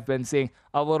actually have been seeing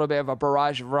a little bit of a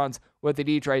barrage of runs with the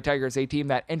Detroit Tigers, a team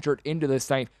that entered into this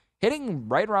night hitting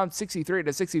right around 63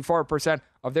 to 64%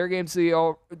 of their games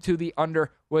to the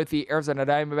under with the Arizona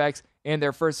Diamondbacks in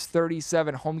their first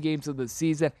 37 home games of the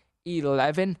season.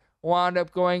 11 wound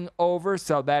up going over,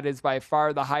 so that is by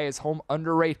far the highest home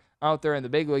under rate out there in the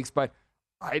big leagues. But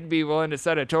I'd be willing to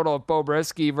set a total of Bo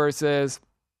Brisky versus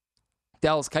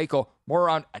Dallas Keuchel more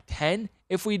around a 10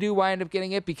 if we do wind up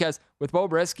getting it, because with Bo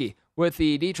Brisky, with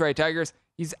the Detroit Tigers,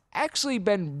 he's actually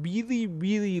been really,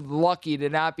 really lucky to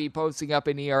not be posting up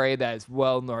an ERA that is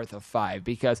well north of 5,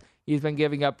 because He's been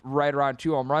giving up right around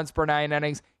 2 home runs per 9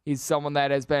 innings. He's someone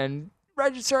that has been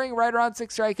registering right around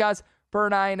 6 strikeouts per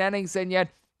 9 innings, and yet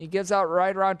he gives out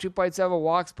right around 2.7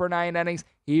 walks per 9 innings.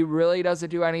 He really doesn't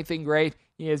do anything great.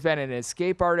 He has been an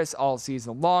escape artist all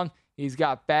season long. He's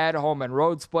got bad home and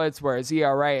road splits, where his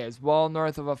ERA is well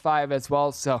north of a 5 as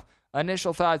well. So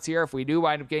initial thoughts here, if we do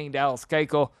wind up getting Dallas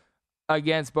Keuchel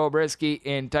against Beau Brieske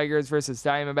in Tigers versus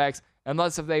Diamondbacks,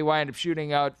 unless if they wind up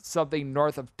shooting out something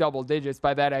north of double digits,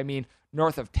 by that I mean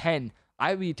north of 10,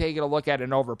 I'd be taking a look at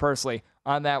an over personally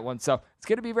on that one. So it's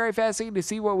going to be very fascinating to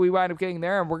see what we wind up getting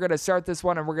there, and we're going to start this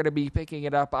one, and we're going to be picking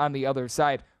it up on the other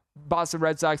side. Boston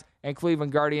Red Sox and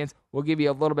Cleveland Guardians. We'll give you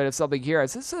a little bit of something here,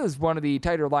 as this is one of the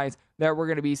tighter lines that we're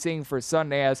going to be seeing for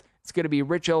Sunday, as it's going to be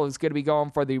Rich Hill who's going to be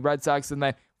going for the Red Sox, and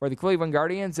then for the Cleveland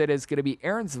Guardians, it is going to be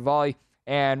Aaron Civale.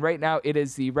 And right now, it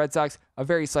is the Red Sox, a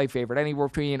very slight favorite, anywhere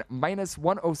between minus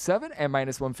 107 and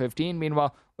minus 115.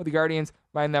 Meanwhile, with the Guardians,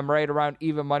 find them right around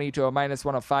even money to a minus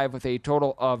 105 with a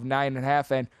total of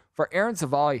 9.5. And for Aaron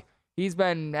Civale, he's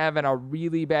been having a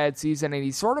really bad season, and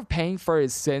he's sort of paying for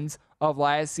his sins of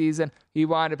last season. He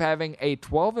wound up having a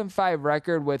 12-5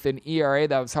 record with an ERA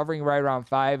that was hovering right around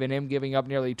 5, and him giving up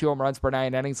nearly 2 home runs per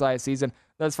 9 innings last season.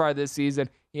 Thus far this season,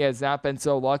 he has not been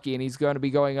so lucky, and he's going to be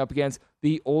going up against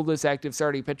the oldest active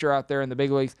starting pitcher out there in the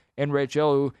big leagues in Rich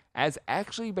Hill, who has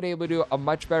actually been able to do a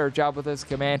much better job with his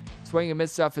command. Swing and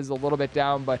miss stuff is a little bit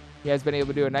down, but he has been able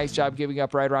to do a nice job giving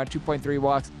up right around 2.3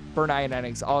 walks per 9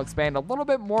 innings. I'll expand a little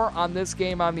bit more on this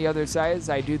game on the other side, as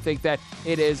I do think that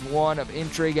it is one of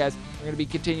intrigue, as we're going to be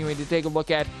continuing to take a look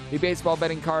at the baseball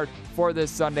betting card for this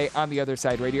Sunday on the other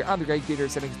side right here on the Greg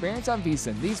Peterson Experience on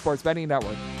VSiN, the Sports Betting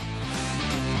Network.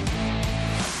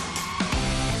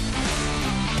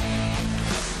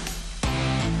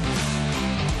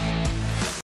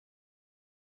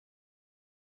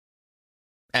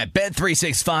 At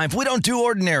Bet365, we don't do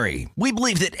ordinary. We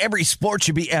believe that every sport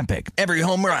should be epic. Every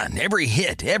home run, every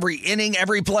hit, every inning,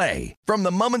 every play. From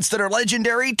the moments that are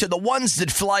legendary to the ones that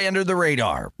fly under the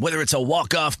radar. Whether it's a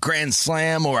walk-off grand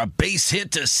slam or a base hit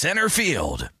to center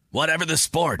field. Whatever the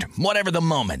sport, whatever the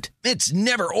moment. It's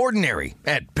never ordinary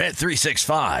at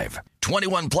Bet365.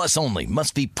 21 plus only.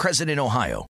 Must be present in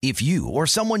Ohio. If you or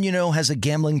someone you know has a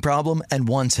gambling problem and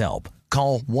wants help,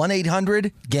 call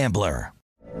 1-800-GAMBLER.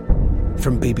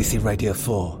 From BBC Radio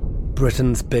 4,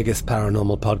 Britain's biggest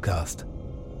paranormal podcast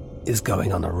is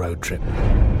going on a road trip.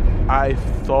 I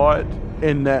thought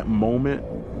in that moment,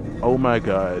 oh my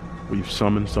God, we've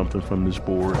summoned something from this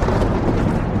board.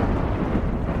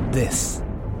 This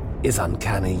is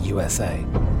Uncanny USA.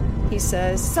 He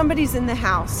says, somebody's in the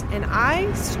house, and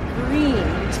I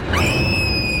screamed.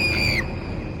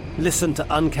 Listen to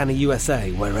Uncanny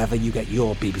USA wherever you get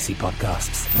your BBC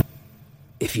podcasts,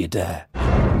 if you dare.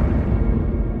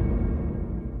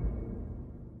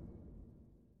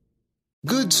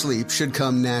 Good sleep should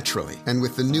come naturally, and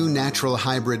with the new Natural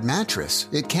Hybrid mattress,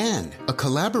 it can. A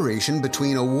collaboration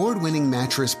between award-winning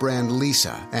mattress brand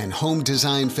Leesa and home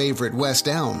design favorite West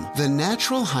Elm, the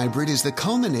Natural Hybrid is the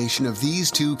culmination of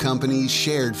these two companies'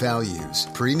 shared values: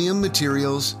 premium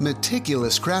materials,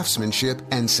 meticulous craftsmanship,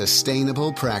 and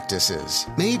sustainable practices.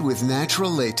 Made with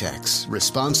natural latex,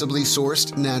 responsibly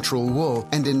sourced natural wool,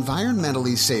 and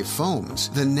environmentally safe foams,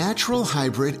 the Natural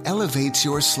Hybrid elevates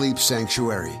your sleep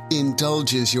sanctuary, indulges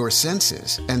your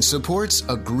senses, and supports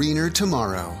a greener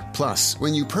tomorrow. Plus,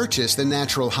 when you purchase the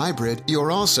Natural Hybrid,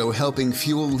 you're also helping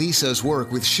fuel Leesa's work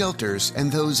with shelters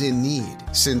and those in need.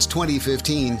 Since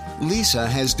 2015, Leesa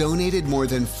has donated more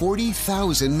than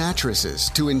 40,000 mattresses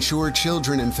to ensure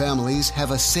children and families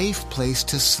have a safe place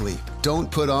to sleep.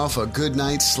 Don't put off a good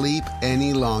night's sleep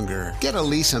any longer. Get a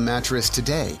Leesa mattress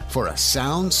today for a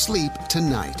sound sleep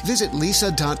tonight. Visit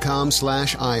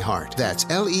leesa.com/iHeart. That's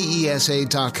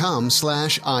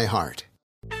LEESA.com/iHeart.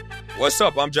 What's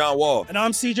up? I'm John Wall. And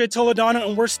I'm CJ Toledano,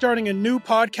 and we're starting a new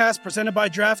podcast presented by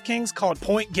DraftKings called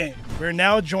Point Game. We're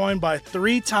now joined by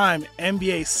 3-time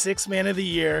NBA Sixth Man of the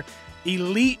Year,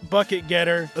 elite bucket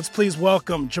getter. Let's please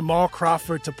welcome Jamal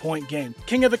Crawford to Point Game.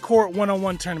 King of the Court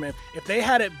one-on-one tournament. If they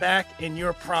had it back in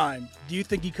your prime, do you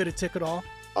think you could have took it all?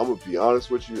 I'm going to be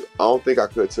honest with you. I don't think I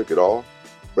could have took it all,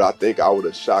 but I think I would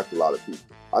have shocked a lot of people.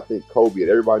 I think Kobe and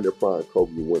everybody in their prime,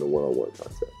 Kobe would win a one-on-one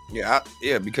contest. Yeah,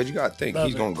 because you got to think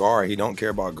he's going to guard. He don't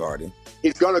care about guarding.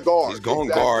 He's going to guard. He's going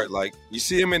to guard. Like, you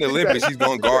see him in the Olympics, he's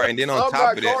going to guard. And then on top of that.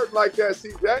 I'm not guarding like that,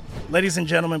 CJ. Ladies and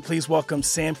gentlemen, please welcome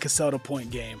Sam Cassell to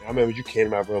Point Game. I remember you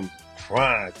came out from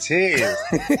crying tears.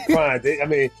 I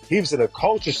mean, he was in a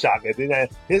culture shock. And then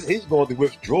he's going through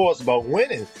withdrawals about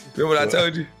winning. Remember what I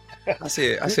told you? I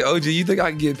said, OG, you think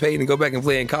I can get paid and go back and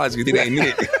play in college because it ain't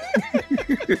it?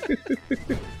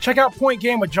 Check out Point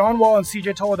Game with John Wall and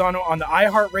CJ Toledano on the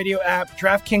iHeartRadio app,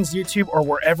 DraftKings YouTube, or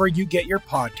wherever you get your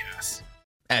podcasts.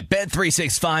 At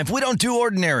Bet365, we don't do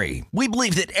ordinary. We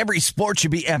believe that every sport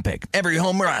should be epic. Every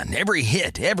home run, every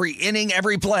hit, every inning,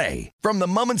 every play. From the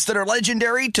moments that are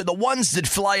legendary to the ones that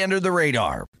fly under the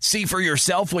radar. See for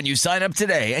yourself when you sign up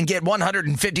today and get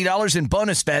 $150 in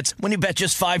bonus bets when you bet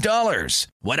just $5.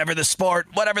 Whatever the sport,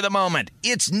 whatever the moment,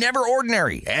 it's never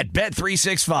ordinary at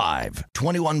Bet365.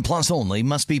 21 plus only.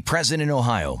 Must be present in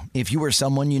Ohio. If you or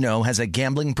someone you know has a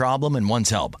gambling problem and wants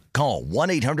help, call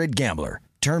 1-800-GAMBLER.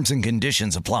 Terms and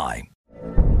conditions apply.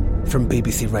 From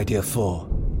BBC Radio 4,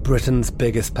 Britain's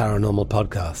biggest paranormal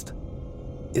podcast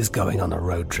is going on a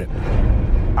road trip.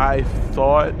 I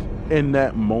thought in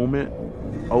that moment,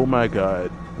 oh my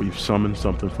God, we've summoned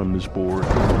something from this board.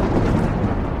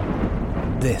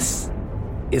 This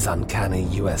is Uncanny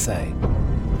USA.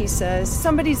 He says,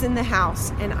 somebody's in the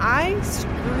house, and I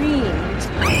screamed.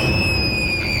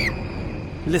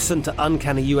 Listen to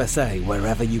Uncanny USA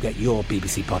wherever you get your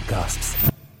BBC podcasts,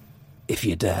 if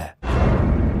you dare.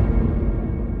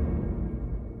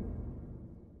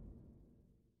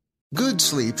 Good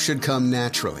sleep should come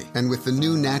naturally, and with the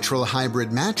new Natural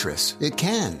Hybrid mattress, it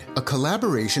can. A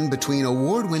collaboration between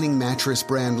award-winning mattress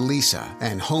brand Leesa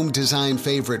and home design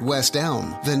favorite West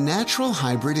Elm, the Natural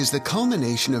Hybrid is the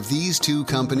culmination of these two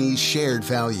companies' shared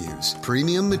values: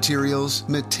 premium materials,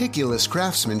 meticulous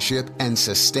craftsmanship, and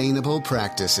sustainable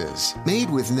practices. Made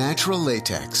with natural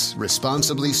latex,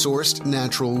 responsibly sourced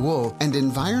natural wool, and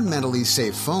environmentally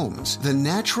safe foams, the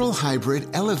Natural Hybrid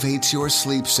elevates your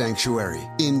sleep sanctuary,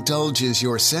 indulges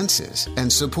your senses,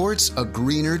 and supports a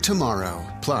greener tomorrow.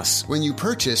 Plus, when you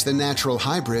purchase the Natural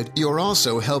Hybrid, you're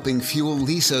also helping fuel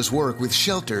Leesa's work with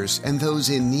shelters and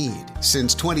those in need.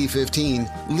 Since 2015,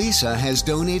 Leesa has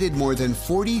donated more than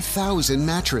 40,000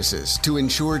 mattresses to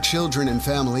ensure children and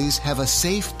families have a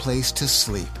safe place to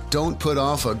sleep. Don't put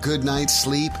off a good night's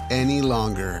sleep any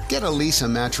longer. Get a Leesa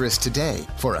mattress today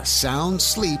for a sound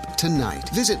sleep tonight.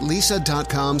 Visit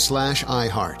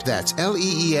leesa.com/iHeart. That's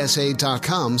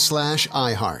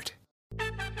LEESA.com/iHeart.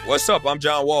 What's up? I'm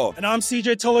John Wall. And I'm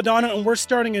CJ Toledano, and we're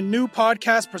starting a new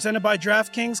podcast presented by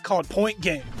DraftKings called Point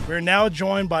Game. We're now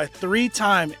joined by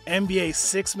three-time NBA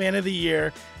Sixth Man of the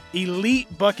Year,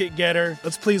 elite bucket getter.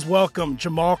 Let's please welcome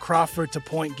Jamal Crawford to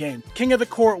Point Game. King of the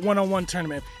Court one-on-one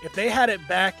tournament. If they had it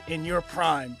back in your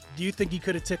prime, do you think you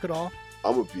could have took it all?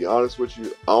 I'm going to be honest with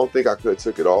you. I don't think I could have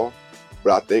took it all,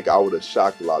 but I think I would have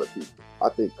shocked a lot of people. I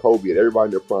think Kobe and everybody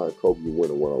in their prime, Kobe would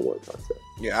win a one-on-one contest.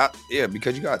 Yeah,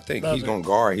 because you got to think, he's going to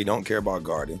guard. He don't care about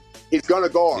guarding. He's going to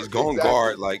guard. He's going to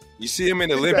guard. Like, you see him in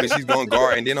the Olympics, he's going to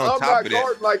guard. And then on top of that. I'm not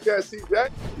guarding like that, CJ.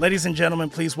 Ladies and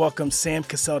gentlemen, please welcome Sam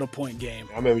Cassell to Point Game.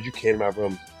 I remember you came out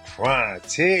from crying,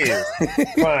 tears.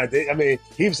 I mean,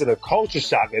 he was in a culture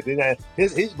shock. And then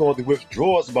he's going through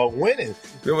withdrawals about winning.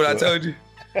 Remember what I told you?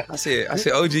 I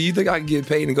said, OG, you think I can get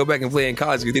paid and go back and play in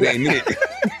college? Because it ain't it.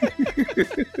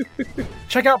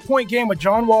 Check out Point Game with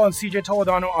John Wall and CJ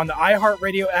Toledano on the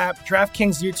iHeartRadio app,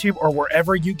 DraftKings YouTube, or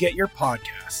wherever you get your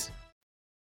podcasts.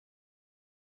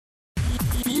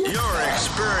 You're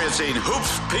experiencing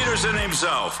Hoops Peterson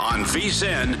himself on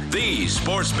VSiN, the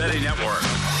Sports Betting Network.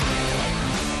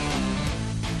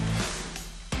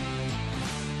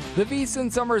 The VSiN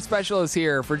Summer Special is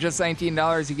here. For just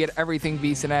 $19, you get everything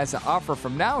VSiN has to offer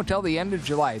from now until the end of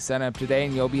July. Sign up today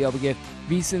and you'll be able to get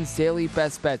VSiN's daily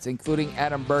best bets, including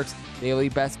Adam Burke's daily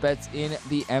best bets in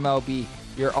the MLB.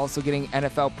 You're also getting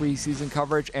NFL preseason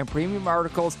coverage and premium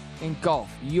articles in golf,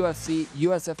 UFC,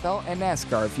 USFL, and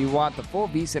NASCAR. If you want the full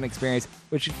VSiN experience,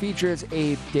 which features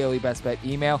a daily best bet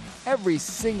email, every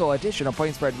single edition of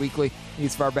Point Spread Weekly,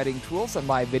 needs for our betting tools and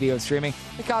live video streaming.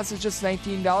 The cost is just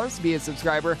 $19 to be a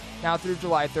subscriber now through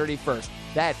July 31st.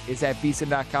 That is at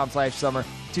VSiN.com/summer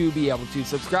to be able to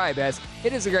subscribe, as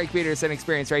it is a Greg Peterson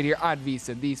experience right here on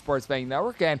VSiN, the Sports Betting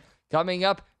Network. And coming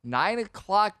up, 9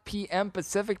 o'clock p.m.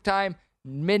 Pacific time,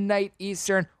 midnight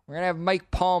Eastern, we're going to have Mike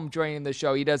Palm joining the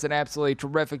show. He does an absolutely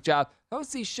terrific job.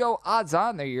 Hosts the show Odds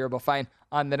On that you're able to find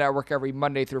on the network every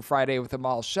Monday through Friday with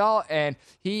Amal Shah. And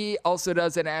he also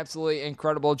does an absolutely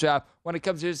incredible job when it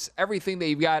comes to just everything that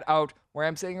you've got out where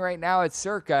I'm sitting right now at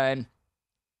Circa. And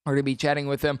we're going to be chatting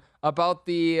with him about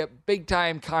the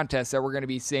big-time contest that we're going to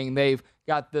be seeing. They've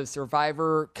got the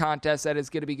Survivor contest that is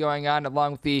going to be going on,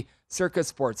 along with the Circa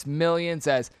Sports Millions,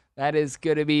 as that is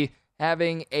going to be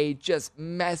having a just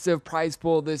massive prize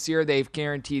pool this year. They've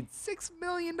guaranteed $6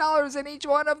 million in each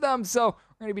one of them. So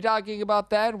we're going to be talking about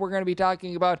that. We're going to be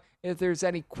talking about if there's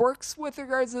any quirks with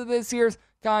regards to this year's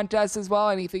contest as well,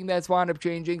 anything that's wound up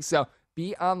changing. So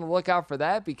be on the lookout for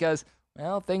that, because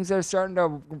well, things are starting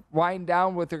to wind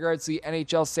down with regards to the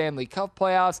NHL Stanley Cup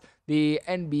playoffs. The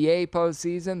NBA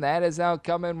postseason, that is now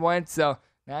come and went. So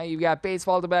now you've got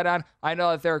baseball to bet on. I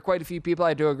know that there are quite a few people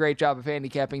that do a great job of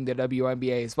handicapping the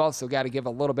WNBA as well, so got to give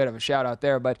a little bit of a shout out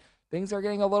there. But things are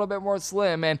getting a little bit more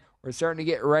slim, and we're starting to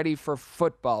get ready for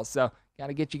football. So got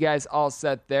to get you guys all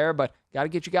set there, but got to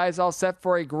get you guys all set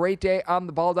for a great day on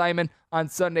the Ball Diamond on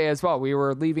Sunday as well. We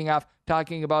were leaving off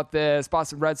talking about the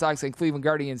Boston Red Sox and Cleveland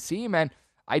Guardians team, and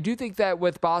I do think that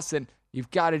with Boston, you've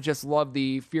got to just love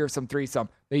the fearsome threesome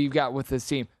that you've got with this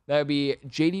team. That would be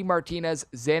JD Martinez,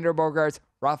 Xander Bogaerts,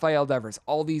 Rafael Devers.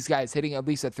 All these guys hitting at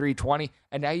least a 320,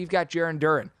 and now you've got Jarren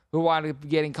Duran, who wound up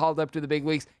getting called up to the big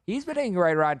leagues. He's been hitting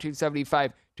right around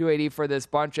 275, 280 for this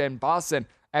bunch, and Boston,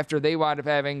 after they wound up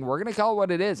having, we're going to call it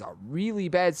what it is, a really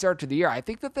bad start to the year. I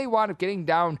think that they wound up getting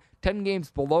down 10 games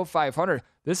below 500.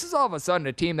 This is all of a sudden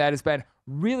a team that has been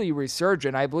really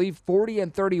resurgent. I believe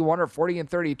 40-31 or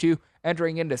 40-32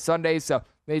 entering into Sunday, so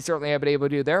they certainly have been able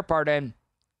to do their part. And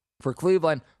for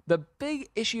Cleveland, the big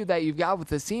issue that you've got with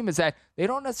this team is that they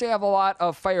don't necessarily have a lot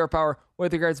of firepower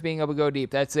with regards to being able to go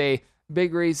deep. That's a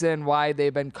big reason why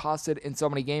they've been costed in so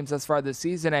many games thus far this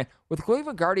season. And with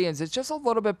Cleveland Guardians, it's just a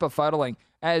little bit befuddling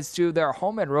as to their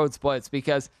home and road splits,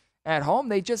 because at home,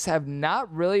 they just have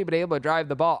not really been able to drive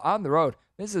the ball. On the road,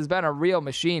 this has been a real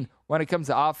machine when it comes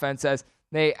to offense, as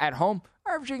they, at home,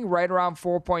 are averaging right around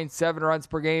 4.7 runs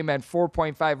per game and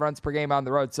 4.5 runs per game on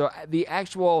the road. So the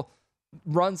actual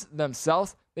runs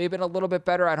themselves, they've been a little bit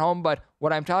better at home, but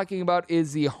what I'm talking about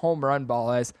is the home run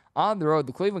ball, as on the road,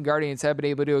 the Cleveland Guardians have been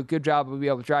able to do a good job of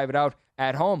being able to drive it out.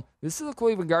 At home, this is a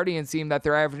Cleveland Guardians team that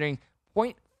they're averaging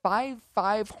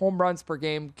 0.55 home runs per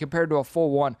game compared to a full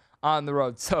one on the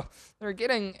road. So they're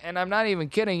getting, and I'm not even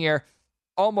kidding here,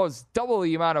 almost double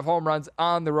the amount of home runs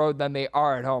on the road than they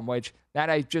are at home, which that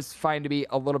I just find to be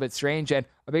a little bit strange. And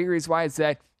a big reason why is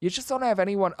that you just don't have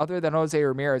anyone other than Jose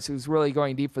Ramirez who's really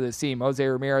going deep for this team. Jose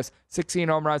Ramirez, 16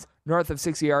 home runs, north of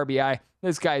 60 RBI.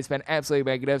 This guy's been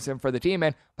absolutely magnificent for the team.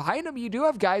 And behind him, you do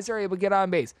have guys that are able to get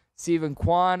on base. Steven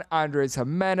Kwan, Andres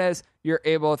Jimenez. You're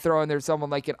able to throw in there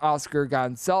someone like an Oscar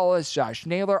Gonzalez, Josh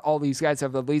Naylor. All these guys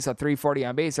have at least a 340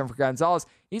 on base. And for Gonzalez,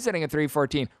 he's hitting a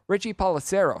 314. Richie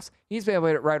Palaceros, he's been able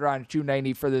to hit right around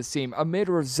 290 for this team. Amid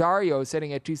Rosario is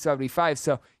hitting at 275.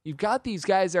 So you've got these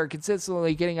guys that are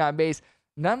consistently getting on base.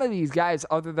 None of these guys,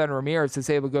 other than Ramirez, is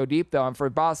able to go deep, though. And for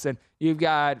Boston, you've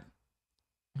got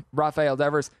Rafael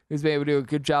Devers, who's been able to do a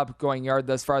good job going yard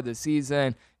thus far this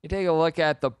season. You take a look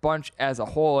at the bunch as a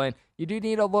whole, and you do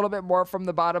need a little bit more from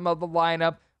the bottom of the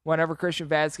lineup. Whenever Christian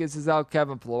Vasquez is out,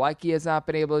 Kevin Plawecki has not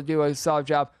been able to do a solid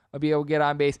job of being able to get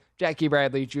on base. Jackie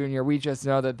Bradley Jr., we just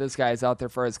know that this guy is out there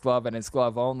for his glove and his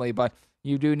glove only, but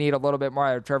you do need a little bit more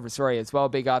out of Trevor Story as well.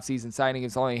 Big offseason signing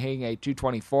is only hitting a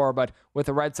 224, but with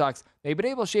the Red Sox, they've been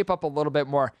able to shape up a little bit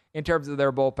more in terms of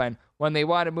their bullpen. When they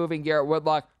wanted moving Garrett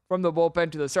Whitlock from the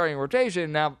bullpen to the starting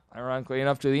rotation, now, ironically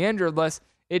enough, to the injured list,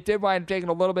 it did wind up taking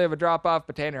a little bit of a drop-off,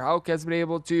 but Tanner Houck has been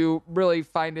able to really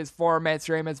find his form. Matt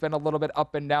Strayman's been a little bit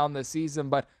up and down this season,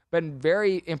 but been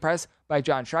very impressed by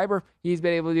John Schreiber. He's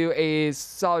been able to do a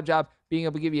solid job being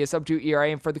able to give you a sub-2 ERA.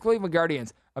 And for the Cleveland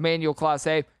Guardians, Emmanuel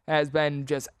Clase has been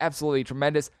just absolutely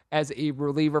tremendous as a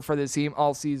reliever for this team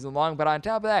all season long. But on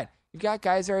top of that, you've got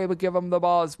guys that are able to give them the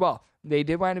ball as well. They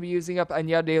did wind up using up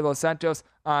Anya de los Santos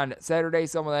on Saturday,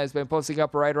 someone that has been posting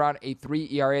up right around a 3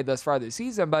 ERA thus far this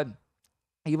season, but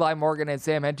Eli Morgan and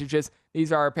Sam Hentges,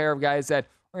 these are a pair of guys that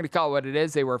we're going to call it what it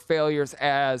is. They were failures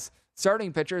as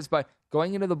starting pitchers, but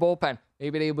going into the bullpen,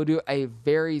 they've been able to do a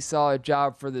very solid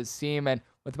job for this team. And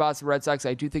with the Boston Red Sox,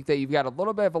 I do think that you've got a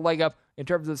little bit of a leg up in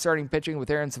terms of starting pitching with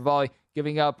Aaron Savali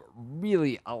giving up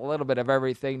really a little bit of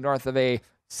everything north of a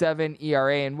 7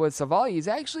 ERA. And with Savali, he's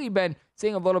actually been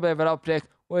seeing a little bit of an uptick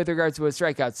with regards to his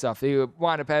strikeout stuff. He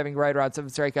wound up having right around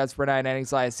 7 strikeouts per 9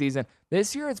 innings last season.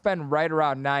 This year, it's been right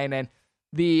around 9, and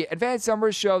the advanced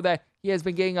numbers show that he has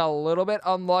been getting a little bit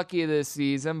unlucky this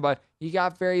season, but he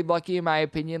got very lucky, in my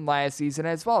opinion, last season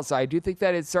as well. So I do think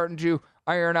that it's starting to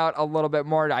iron out a little bit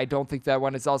more. I don't think that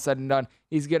when it's all said and done,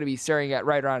 he's going to be staring at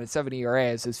right around a 7 ERA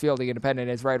as his fielding independent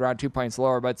is right around 2 points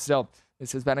lower. But still,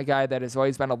 this has been a guy that has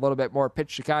always been a little bit more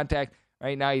pitch to contact.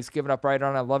 Right now, he's given up right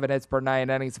on 11 hits per 9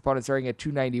 innings. Opponents starting at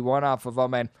 291 off of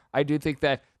him, and I do think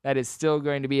that that is still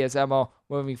going to be his MO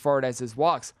moving forward, as his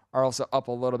walks are also up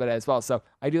a little bit as well. So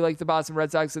I do like the Boston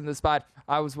Red Sox in this spot.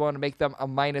 I was willing to make them a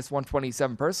minus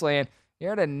 127 personally, and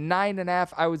here at a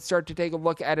 9.5, I would start to take a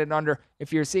look at it under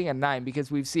if you're seeing a 9,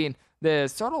 because we've seen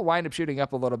the total wind up shooting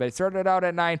up a little bit. It started out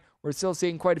at 9. We're still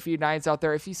seeing quite a few 9s out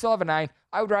there. If you still have a 9,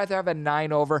 I would rather have a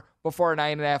 9 over before a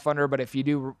 9.5 under, but if you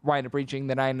do wind up reaching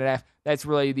the 9.5, that's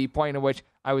really the point at which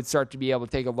I would start to be able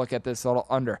to take a look at this total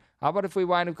under. How about if we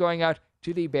wind up going out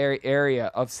to the Bay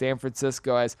Area of San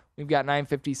Francisco, as we've got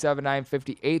 957,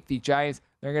 958. The Giants,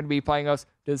 they're going to be playing us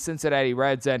to the Cincinnati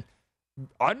Reds, and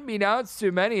unbeknownst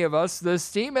to many of us,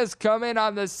 this team has come in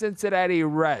on the Cincinnati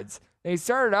Reds. They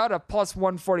started out a plus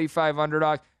 145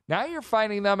 underdog. Now you're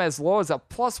finding them as low as a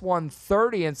plus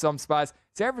 130 in some spots.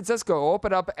 San Francisco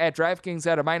opened up at DraftKings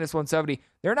at a minus 170.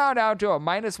 They're now down to a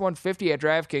minus 150 at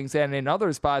DraftKings, and in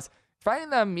other spots, finding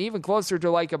them even closer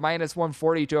to like a minus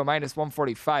 140 to a minus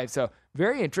 145. So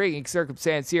very intriguing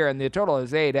circumstance here, and the total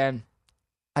is 8. And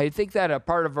I think that a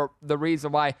part of the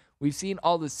reason why we've seen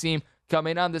all this team come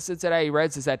in on the Cincinnati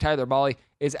Reds is that Tyler Mahle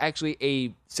is actually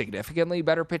a significantly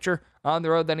better pitcher on the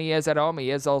road than he is at home.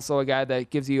 He is also a guy that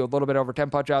gives you a little bit over 10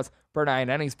 punch-outs per 9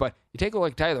 innings. But you take a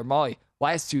look at Tyler Mahle,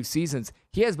 last 2 seasons,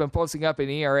 he has been posting up an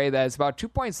ERA that is about 2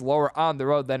 points lower on the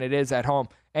road than it is at home.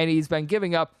 And he's been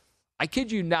giving up, I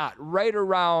kid you not, right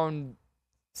around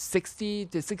 60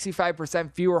 to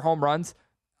 65% fewer home runs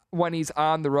when he's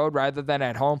on the road rather than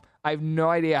at home. I have no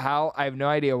idea how. I have no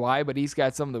idea why, but he's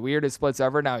got some of the weirdest splits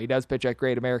ever. Now, he does pitch at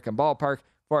Great American Ballpark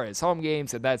for his home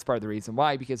games, and that's part of the reason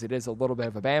why, because it is a little bit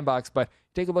of a bandbox. But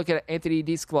take a look at Anthony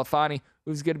DeSclafani,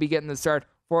 who's going to be getting the start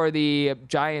for the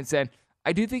Giants, and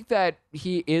I do think that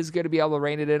he is going to be able to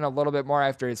rein it in a little bit more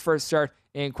after his first start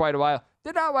in quite a while.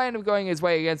 Did not wind up going his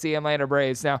way against the Atlanta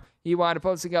Braves. Now, he wound up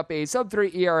posting up a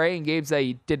sub-3 ERA in games that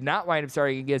he did not wind up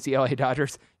starting against the LA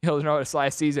Dodgers. You'll notice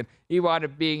last season, he wound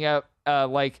up being a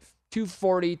like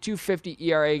 240, 250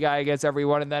 ERA guy against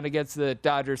everyone, and then against the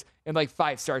Dodgers in like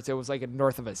 5 starts, it was like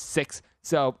north of a 6.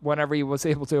 So whenever he was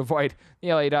able to avoid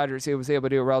the LA Dodgers, he was able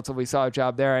to do a relatively solid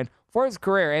job there. And for his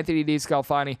career, Anthony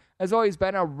DeSclafani has always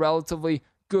been a relatively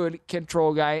good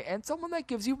control guy and someone that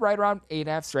gives you right around 8.5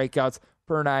 strikeouts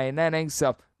per 9 innings.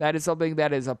 So that is something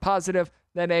that is a positive.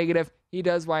 The negative, he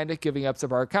does wind up giving up some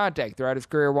hard contact. Throughout his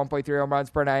career, 1.3 home runs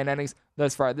per 9 innings.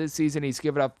 Thus far this season, he's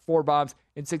given up 4 bombs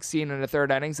in 16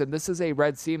 1/3 innings. And this is a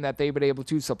Reds team that they've been able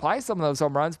to supply some of those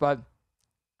home runs, but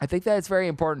I think that it's very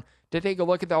important to take a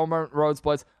look at the home run road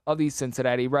splits of the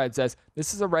Cincinnati Reds, as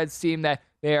this is a Reds team that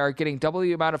they are getting double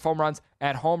the amount of home runs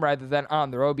at home rather than on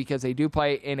the road, because they do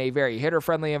play in a very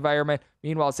hitter-friendly environment.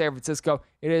 Meanwhile, San Francisco,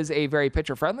 it is a very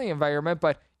pitcher-friendly environment,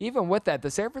 but even with that,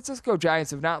 the San Francisco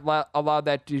Giants have not allowed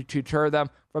that to deter them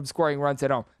from scoring runs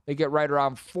at home. They get right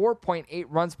around 4.8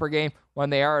 runs per game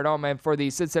when they are at home, and for the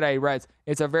Cincinnati Reds,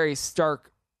 it's a very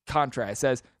stark contrast,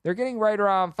 as they're getting right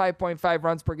around 5.5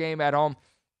 runs per game at home,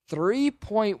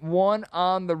 3.1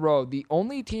 on the road. The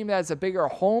only team that has a bigger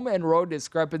home and road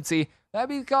discrepancy, that'd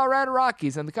be the Colorado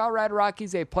Rockies. And the Colorado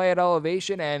Rockies, they play at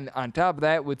elevation, and on top of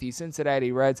that, with the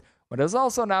Cincinnati Reds, what is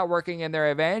also not working in their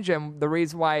advantage, and the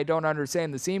reason why I don't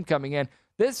understand the seam coming in,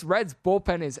 this Reds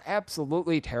bullpen is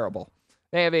absolutely terrible.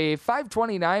 They have a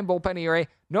 5.29 bullpen ERA.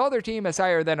 No other team is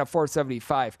higher than a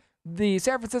 4.75. The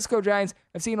San Francisco Giants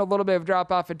have seen a little bit of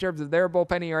drop-off in terms of their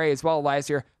bullpen ERA as well. Last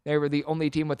year, they were the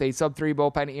only team with a sub-3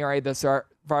 bullpen ERA thus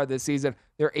far this season.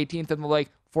 They're 18th in the league,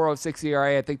 4.06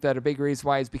 ERA. I think that a big reason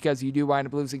why is because you do wind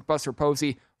up losing Buster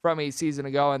Posey from a season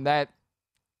ago, and that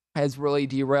has really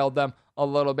derailed them a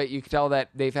little bit. You can tell that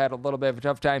they've had a little bit of a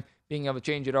tough time being able to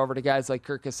change it over to guys like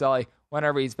Kirk Caselli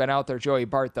whenever he's been out there. Joey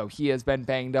Bart, though, he has been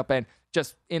banged up and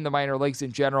just in the minor leagues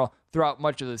in general throughout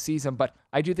much of the season. But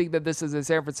I do think that this is a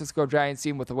San Francisco Giants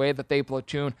team with the way that they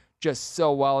platoon just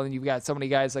so well. And you've got so many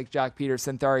guys like Jock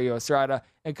Peterson, Thairo Estrada,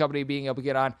 and company being able to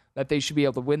get on that they should be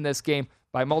able to win this game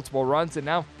by multiple runs. And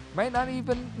now might not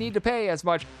even need to pay as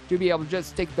much to be able to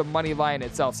just take the money line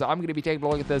itself. So I'm going to be taking a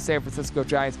look at the San Francisco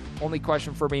Giants. Only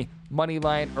question for me, money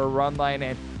line or run line.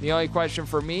 And the only question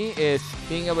for me is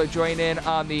being able to join in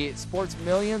on the Sports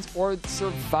Millions or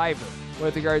Survivor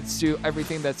with regards to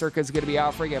everything that Circa is going to be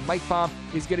offering. And Mike Palm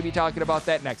is going to be talking about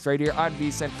that next right here on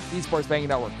VSiN, the Sports Betting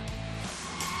Network.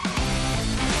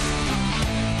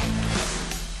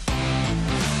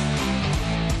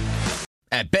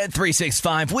 At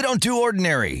Bet365, we don't do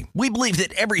ordinary. We believe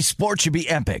that every sport should be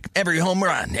epic. Every home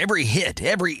run, every hit,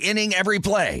 every inning, every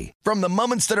play. From the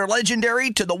moments that are legendary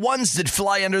to the ones that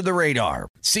fly under the radar.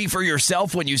 See for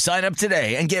yourself when you sign up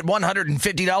today and get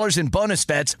 $150 in bonus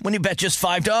bets when you bet just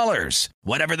 $5.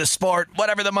 Whatever the sport,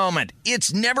 whatever the moment,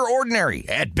 it's never ordinary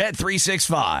at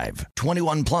Bet365.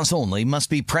 21 plus only. Must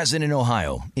be present in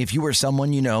Ohio. If you or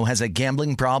someone you know has a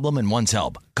gambling problem and wants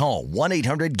help, call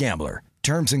 1-800-GAMBLER.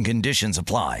 Terms and conditions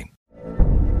apply.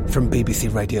 From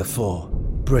BBC Radio 4,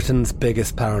 Britain's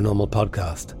biggest paranormal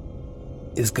podcast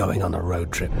is going on a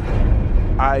road trip.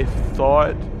 I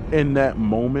thought in that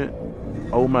moment,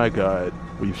 oh my God,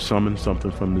 we've summoned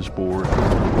something from this board.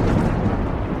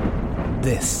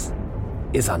 This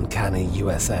is Uncanny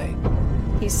USA.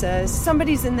 He says,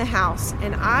 somebody's in the house,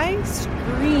 and I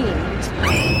screamed.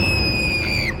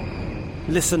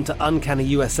 Listen to Uncanny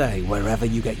USA wherever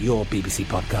you get your BBC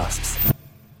podcasts,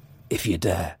 if you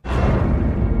dare.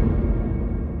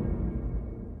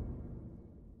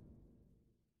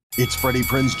 It's Freddie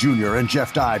Prinze Jr. and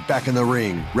Jeff Dye back in the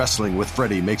ring. Wrestling with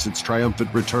Freddie makes its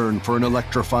triumphant return for an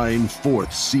electrifying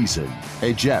 4th season.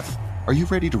 Hey, Jeff, are you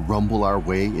ready to rumble our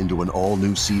way into an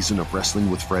all-new season of Wrestling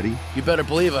with Freddie? You better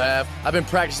believe I have. I've been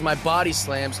practicing my body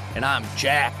slams, and I'm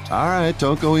jacked. All right,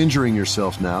 don't go injuring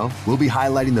yourself now. We'll be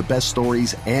highlighting the best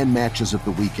stories and matches of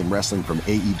the week in wrestling from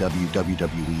AEW,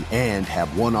 WWE, and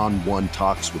have one-on-one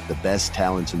talks with the best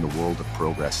talents in the world of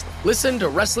pro wrestling. Listen to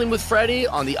Wrestling with Freddie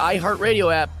on the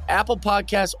iHeartRadio app, Apple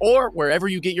Podcasts, or wherever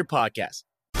you get your podcasts.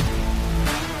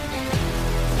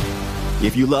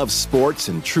 If you love sports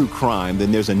and true crime,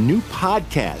 then there's a new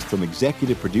podcast from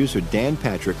executive producer Dan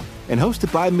Patrick and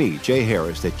hosted by me, Jay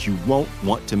Harris, that you won't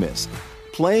want to miss.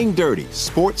 Playing Dirty: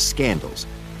 Sports Scandals.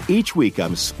 Each week,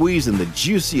 I'm squeezing the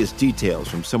juiciest details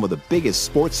from some of the biggest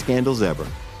sports scandals ever.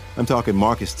 I'm talking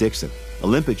Marcus Dixon,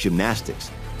 Olympic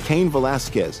gymnastics, Cain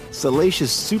Velasquez,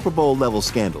 salacious Super Bowl-level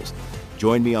scandals.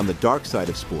 Join me on the dark side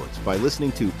of sports by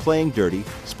listening to Playing Dirty: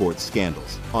 Sports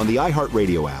Scandals on the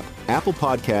iHeartRadio app, Apple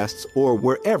Podcasts, or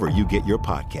wherever you get your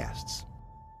podcasts.